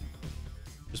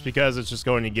 just because it's just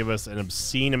going to give us an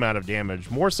obscene amount of damage,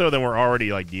 more so than we're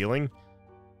already like dealing.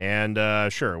 And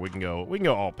sure, we can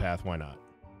go alt path. Why not?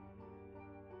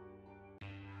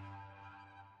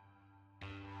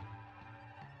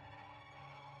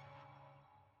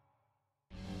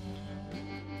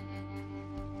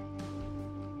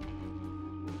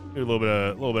 Do a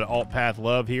little bit of alt path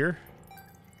love here.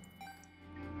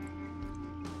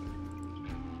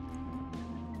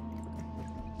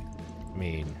 I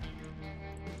mean,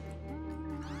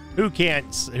 who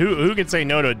can say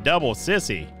no to a double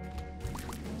sissy?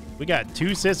 We got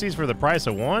 2 sissies for the price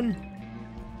of 1?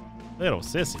 Little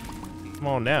sissy. Come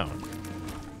on down.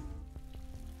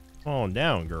 Come on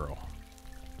down, girl.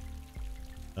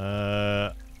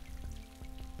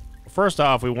 First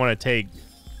off, we want to take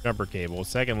jumper cable.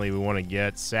 Secondly, we want to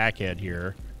get Sackhead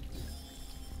here.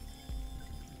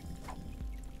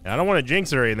 Now, I don't want to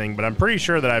jinx it or anything, but I'm pretty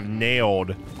sure that I've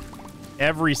nailed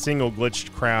every single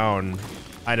glitched crown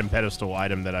item pedestal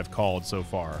item that I've called so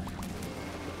far.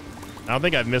 I don't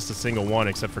think I've missed a single one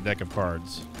except for deck of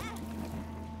cards.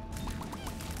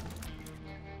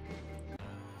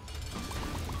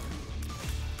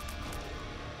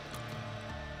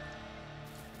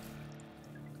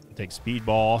 Take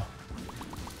Speedball.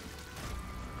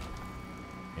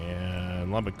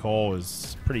 And Lump of Coal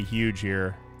is pretty huge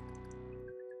here.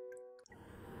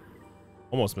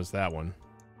 Almost missed that one.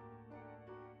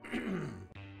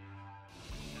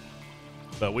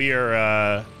 But we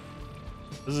are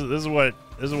this is what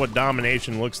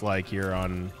domination looks like here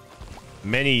on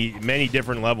many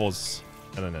different levels.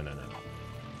 No.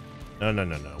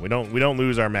 We don't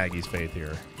lose our Maggie's faith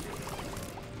here.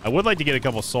 I would like to get a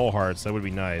couple soul hearts. That would be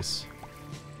nice.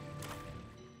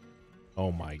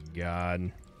 Oh my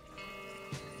god.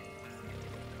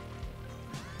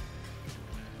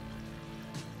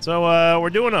 So we're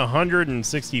doing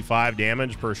 165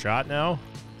 damage per shot now.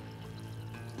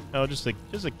 Oh, just a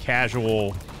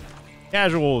casual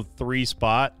 3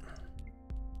 spot.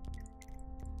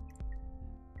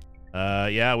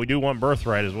 Yeah, we do want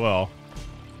Birthright as well.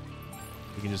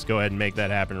 We can just go ahead and make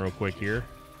that happen real quick here.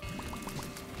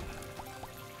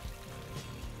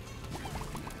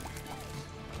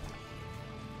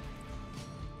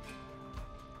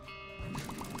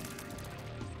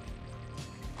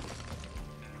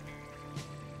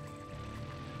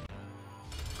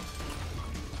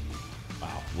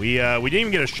 We didn't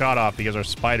even get a shot off because our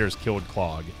spiders killed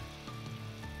Clog.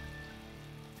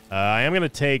 I am going to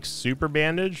take Super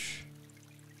Bandage.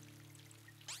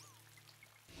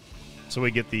 So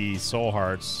we get the soul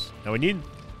hearts. Now we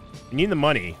need the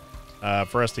money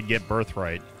for us to get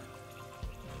Birthright.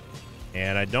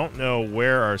 And I don't know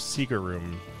where our secret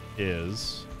room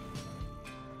is.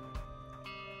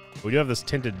 We do have this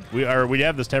tinted... We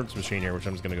have this Tempest Machine here, which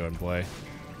I'm just going to go ahead and play.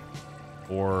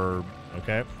 Or...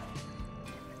 Okay.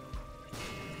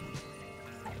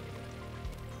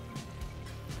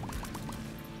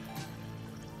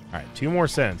 All right, 2 more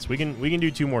cents. We can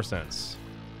do 2 more cents.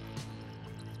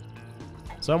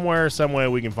 Somewhere, some way,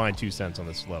 we can find 2 cents on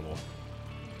this level.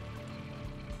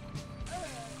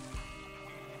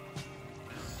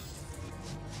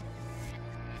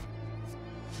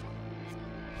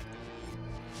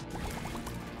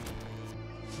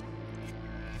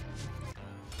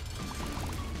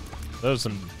 Those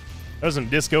are some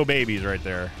disco babies right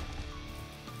there.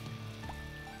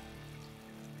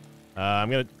 I'm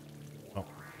gonna. Oh,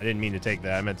 I didn't mean to take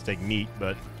that. I meant to take meat,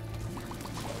 but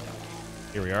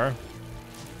here we are.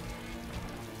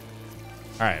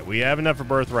 All right, we have enough for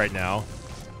birth right now.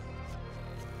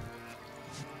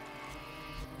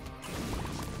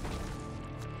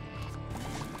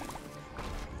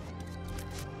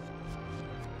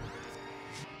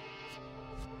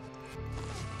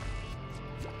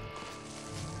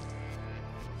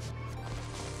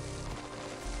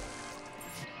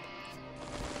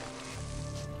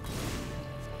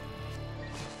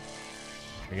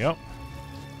 There we go.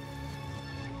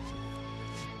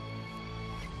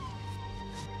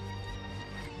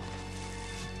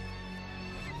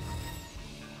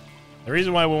 The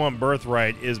reason why we want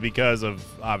birthright is because of,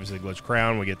 obviously, Glitch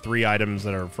Crown. We get 3 items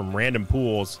that are from random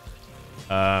pools.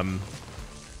 That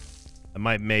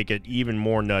might make it even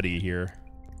more nutty here.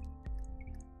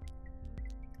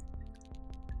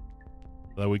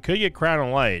 Though we could get Crown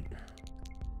of Light.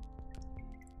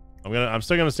 I'm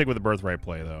still gonna stick with the birthright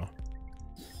play though.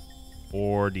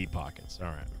 4 deep pockets.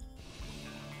 All right.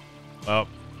 Well,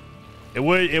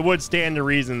 it would stand to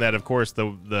reason that, of course,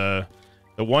 the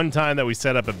one time that we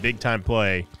set up a big time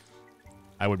play,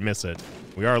 I would miss it.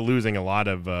 We are losing a lot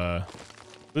of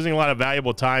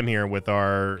valuable time here with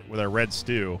our red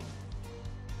stew.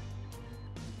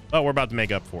 But we're about to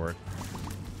make up for it.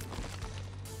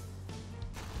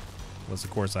 Unless, of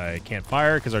course, I can't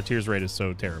fire because our tears rate is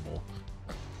so terrible.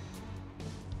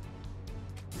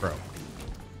 Bro.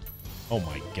 Oh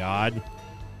my god.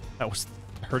 That was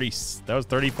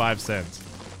 35 cents.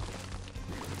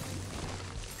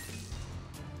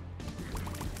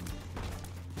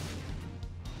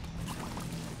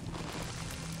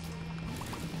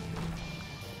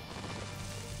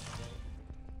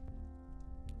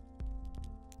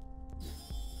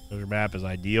 Treasure map is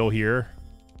ideal here.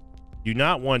 Do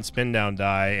not want spin down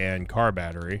die and car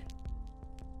battery.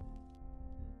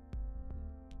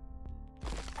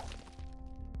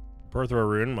 Birthright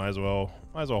rune, might as well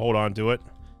hold on to it.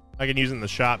 I can use it in the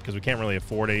shop because we can't really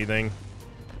afford anything.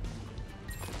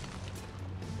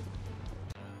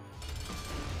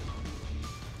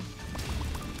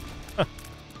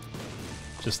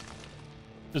 just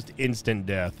instant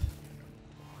death.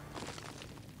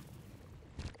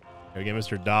 Gotta get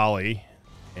Mr. Dolly,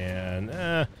 and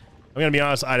I'm gonna be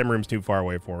honest, item room's too far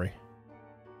away for me.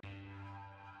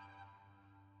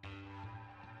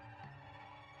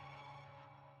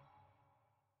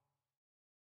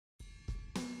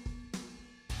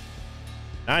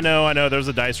 I know, there's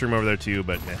a dice room over there too,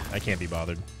 but I can't be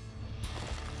bothered.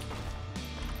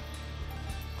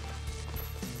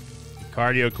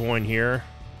 Cardio coin here.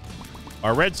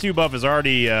 Our red stew buff has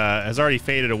already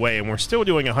faded away, and we're still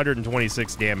doing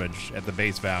 126 damage at the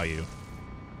base value.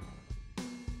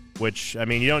 Which, I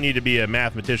mean, you don't need to be a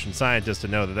mathematician scientist to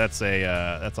know that that's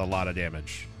a lot of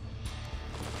damage.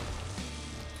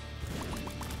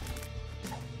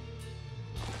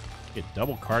 Get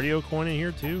double cardio coin in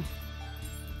here too.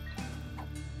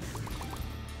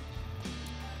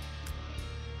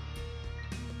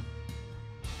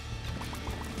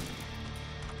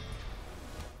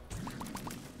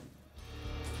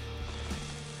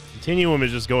 Continuum is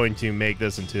just going to make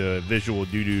this into a visual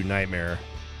doo-doo nightmare.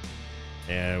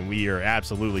 And we are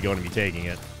absolutely going to be taking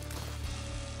it.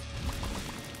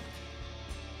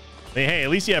 I mean, hey, at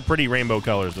least you have pretty rainbow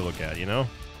colors to look at, you know?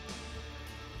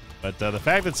 But the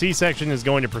fact that C-section is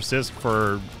going to persist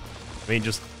for, I mean,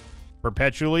 just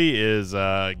perpetually is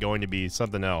going to be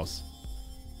something else.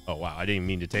 Oh, wow, I didn't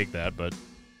mean to take that, but...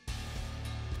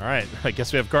 Alright, I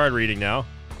guess we have card reading now.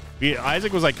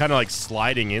 Isaac was like kind of like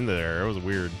sliding into there. It was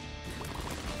weird.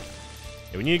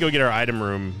 Okay, we need to go get our item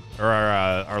room, or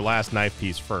our last knife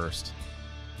piece first.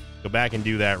 Go back and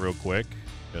do that real quick,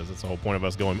 because that's the whole point of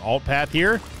us going alt path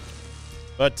here.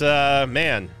 But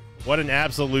man, what an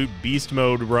absolute beast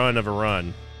mode run of a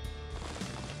run.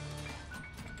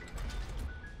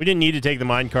 We didn't need to take the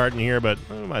minecart in here, but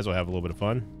we might as well have a little bit of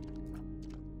fun.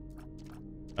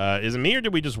 Is it me, or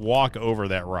did we just walk over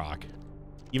that rock?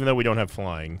 Even though we don't have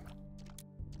flying.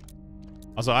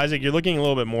 Also, Isaac, you're looking a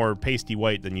little bit more pasty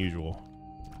white than usual.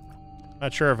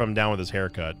 Not sure if I'm down with this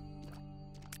haircut.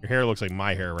 Your hair looks like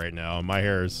my hair right now. My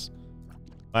hair is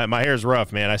My hair's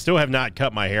rough, man. I still have not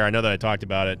cut my hair. I know that I talked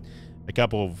about it a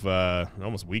couple of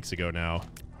almost weeks ago now.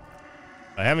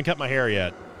 I haven't cut my hair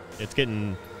yet. It's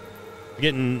getting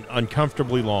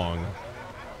uncomfortably long.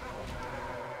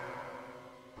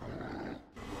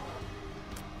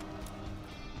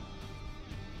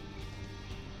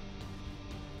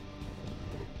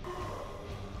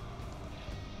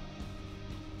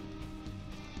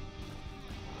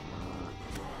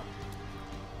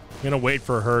 I'm gonna wait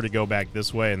for her to go back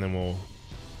this way, and then we'll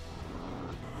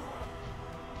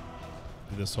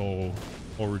do this whole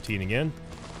routine again.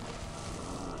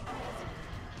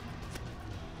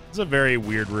 This is a very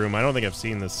weird room. I don't think I've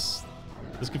seen this.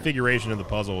 This configuration of the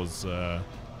puzzle is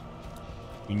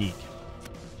unique.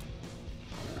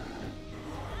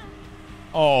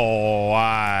 Oh,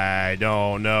 I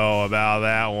don't know about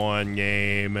that one,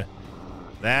 game.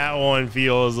 That one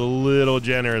feels a little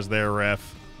generous there,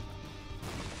 ref.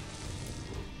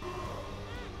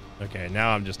 Okay, now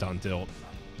I'm just on tilt.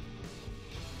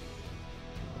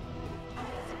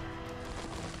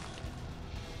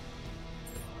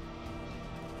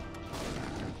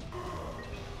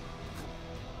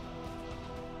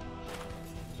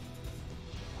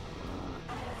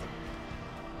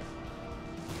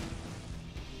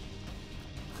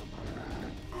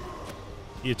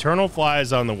 The eternal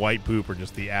flies on the white poop are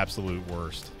just the absolute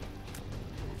worst.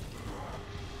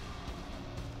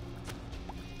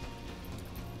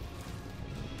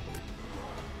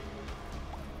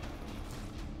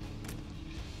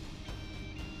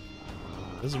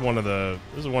 This is one of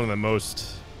the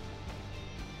most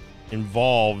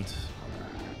involved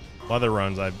leather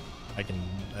runs I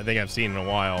think I've seen in a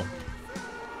while.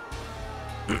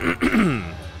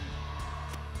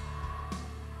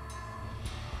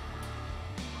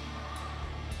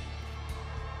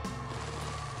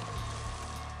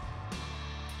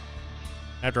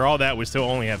 After all that, we still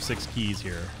only have 6 keys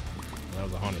here. That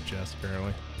was a haunted chest,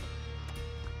 apparently.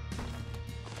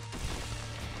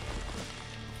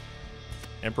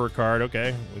 Emperor card,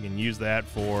 okay. We can use that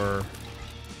for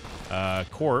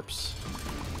corpse.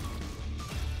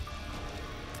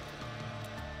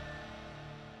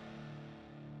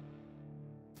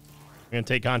 We're going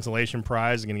to take Consolation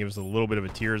Prize. It's going to give us a little bit of a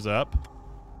tears up.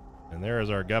 And there is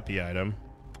our guppy item.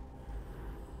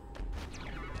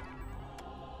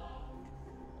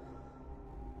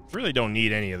 Really don't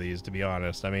need any of these, to be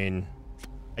honest. I mean,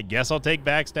 I guess I'll take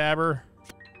Backstabber.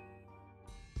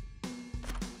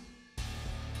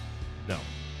 No.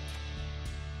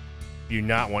 Do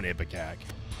not want Ipecac.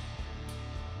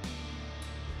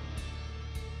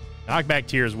 Knockback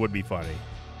Tears would be funny.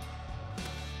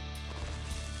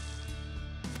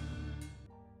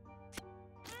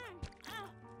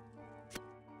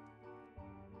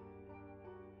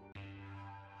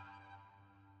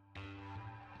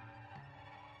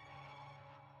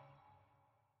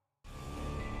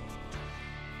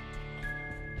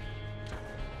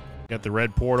 Got the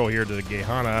red portal here to the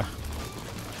Gehenna.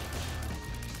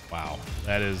 Wow,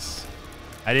 that is...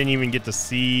 I didn't even get to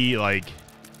see, like,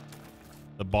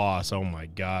 the boss. Oh my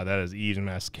god, that is Eve's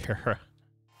Mascara.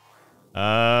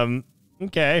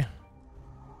 Okay.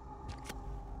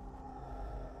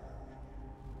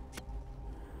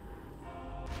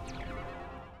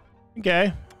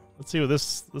 Okay. Let's see what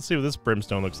this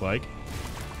brimstone looks like.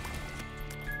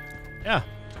 Yeah,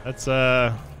 that's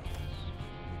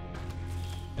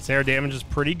its air damage is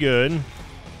pretty good.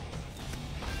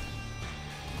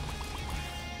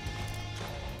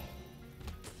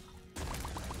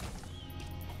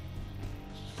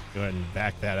 Go ahead and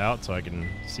back that out so I can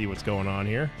see what's going on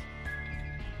here.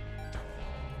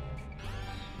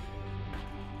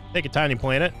 Take a tiny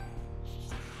planet.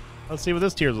 Let's see what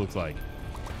this tier looks like.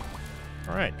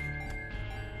 All right.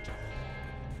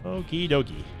 Okie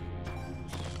dokie.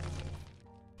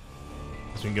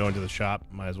 Guess we can go into the shop.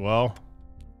 Might as well.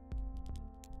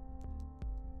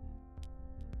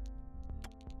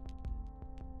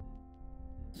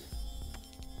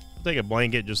 Take a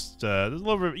blanket, just a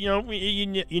little bit, you know,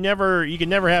 you can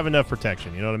never have enough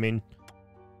protection, you know what I mean?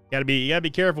 You gotta be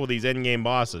careful with these end game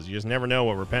bosses. You just never know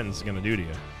what repentance is gonna do to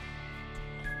you.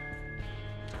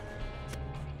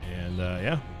 And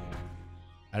yeah,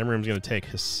 item room's gonna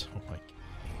take us. Oh my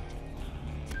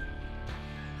god.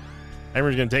 Item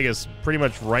room's gonna take us pretty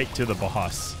much right to the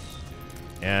boss.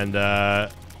 And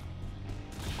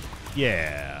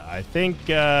yeah, I think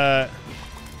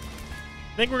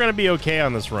we're gonna be okay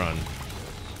on this run.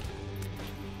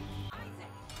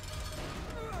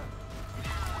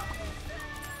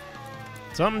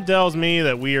 Something tells me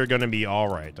that we are gonna be all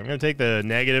right. I'm gonna take the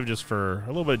negative just for a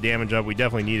little bit of damage up. We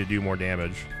definitely need to do more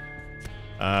damage.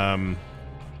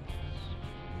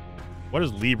 What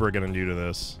is Libra going to do to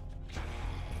this?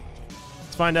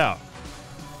 Let's find out.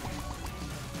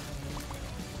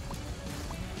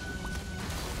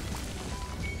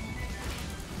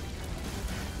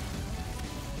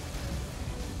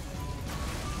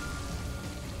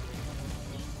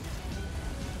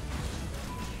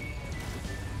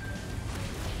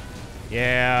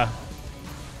 Yeah.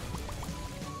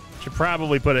 Should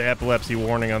probably put an epilepsy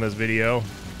warning on this video.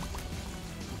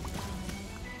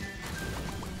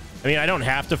 I mean, I don't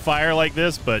have to fire like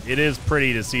this, but it is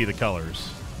pretty to see the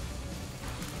colors.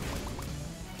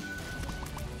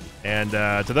 And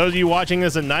to those of you watching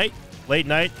this at night, late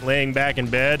night, laying back in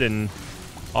bed and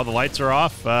all the lights are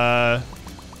off,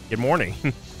 good morning.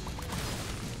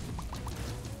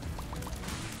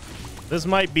 This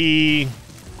might be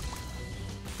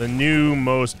the new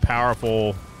most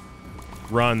powerful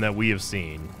run that we have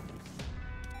seen.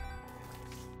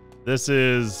 This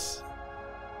is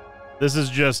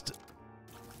just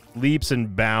leaps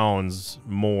and bounds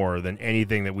more than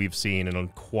anything that we've seen in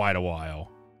quite a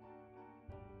while.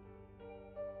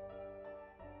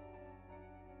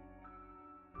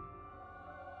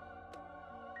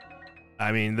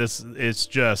 I mean, it's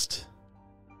just,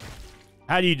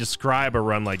 how do you describe a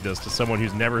run like this to someone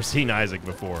who's never seen Isaac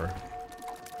before?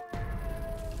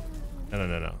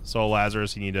 No. Soul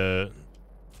Lazarus, you need to...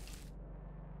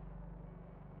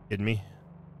 Kidding me?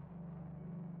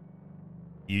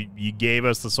 You gave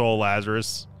us the Soul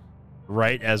Lazarus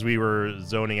right as we were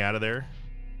zoning out of there.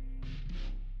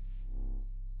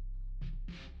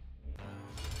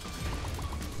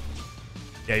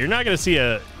 Yeah, you're not going to see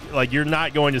you're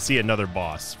not going to see another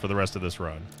boss for the rest of this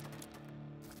run.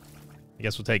 I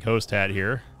guess we'll take Host Hat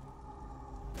here.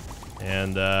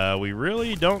 And we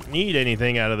really don't need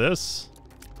anything out of this.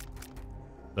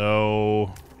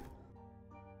 So,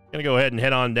 gonna go ahead and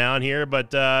head on down here.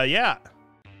 But yeah,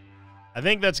 I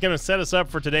think that's gonna set us up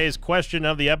for today's question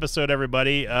of the episode,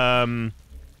 everybody. Oh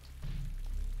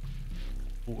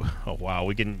wow,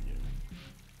 if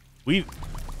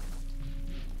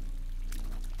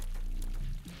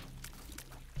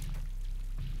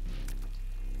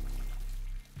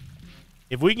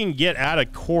we can get out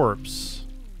of corpse.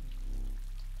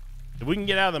 If we can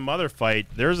get out of the mother fight,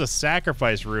 there's a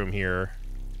sacrifice room here.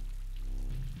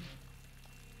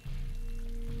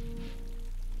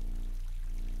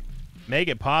 Make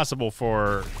it possible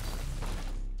for,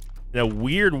 in a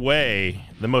weird way,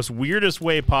 the most weirdest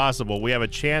way possible, we have a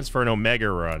chance for an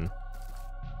Omega run.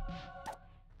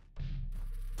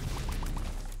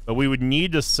 But we would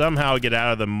need to somehow get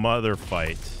out of the mother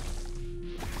fight.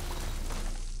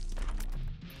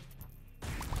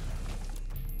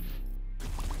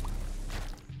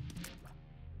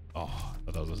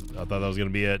 I thought that was gonna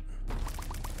be it.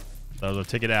 That was a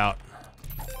ticket out.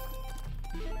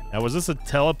 Now, was this a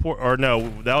teleport? Or no,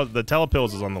 that was the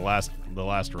telepills was on the last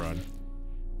run.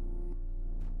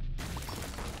 All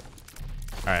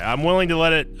right, I'm willing to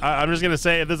let it. I'm just gonna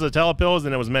say if this is a telepills,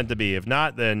 then it was meant to be. If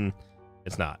not, then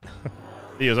it's not. The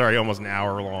video's already almost an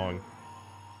hour long.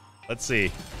 Let's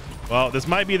see. Well, this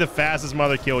might be the fastest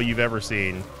mother kill you've ever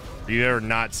seen, or you've ever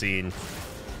not seen.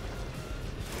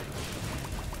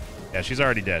 Yeah, she's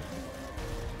already dead.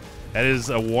 That is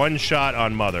a one shot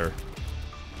on mother.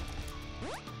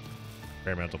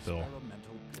 Experimental pill.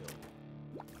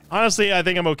 Honestly, I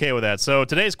think I'm okay with that. So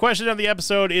today's question of the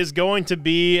episode is going to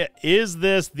be, is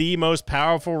this the most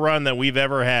powerful run that we've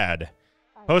ever had?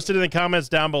 Post it in the comments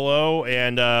down below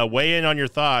and weigh in on your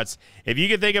thoughts. If you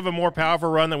can think of a more powerful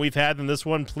run that we've had than this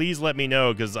one, please let me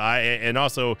know. And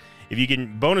also, if you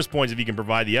can, bonus points if you can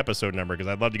provide the episode number, because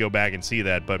I'd love to go back and see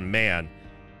that. But man,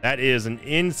 that is an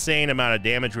insane amount of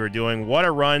damage we were doing. What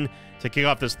a run to kick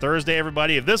off this Thursday,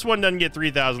 everybody. If this one doesn't get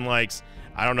 3,000 likes,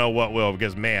 I don't know what will,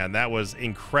 because, man, that was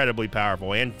incredibly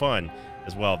powerful and fun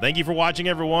as well. Thank you for watching,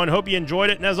 everyone. Hope you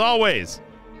enjoyed it. And as always,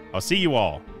 I'll see you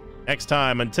all next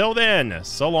time. Until then,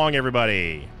 so long,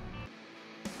 everybody.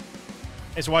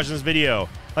 Thanks for watching this video.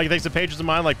 I'd like to thank some patrons of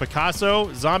mine like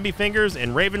Picasso, Zombie Fingers,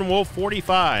 and Raven Wolf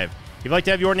 45. If you'd like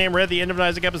to have your name read at the end of an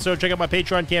Isaac episode, check out my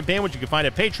Patreon campaign, which you can find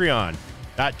at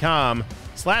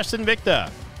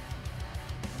patreon.com/Sinvicta.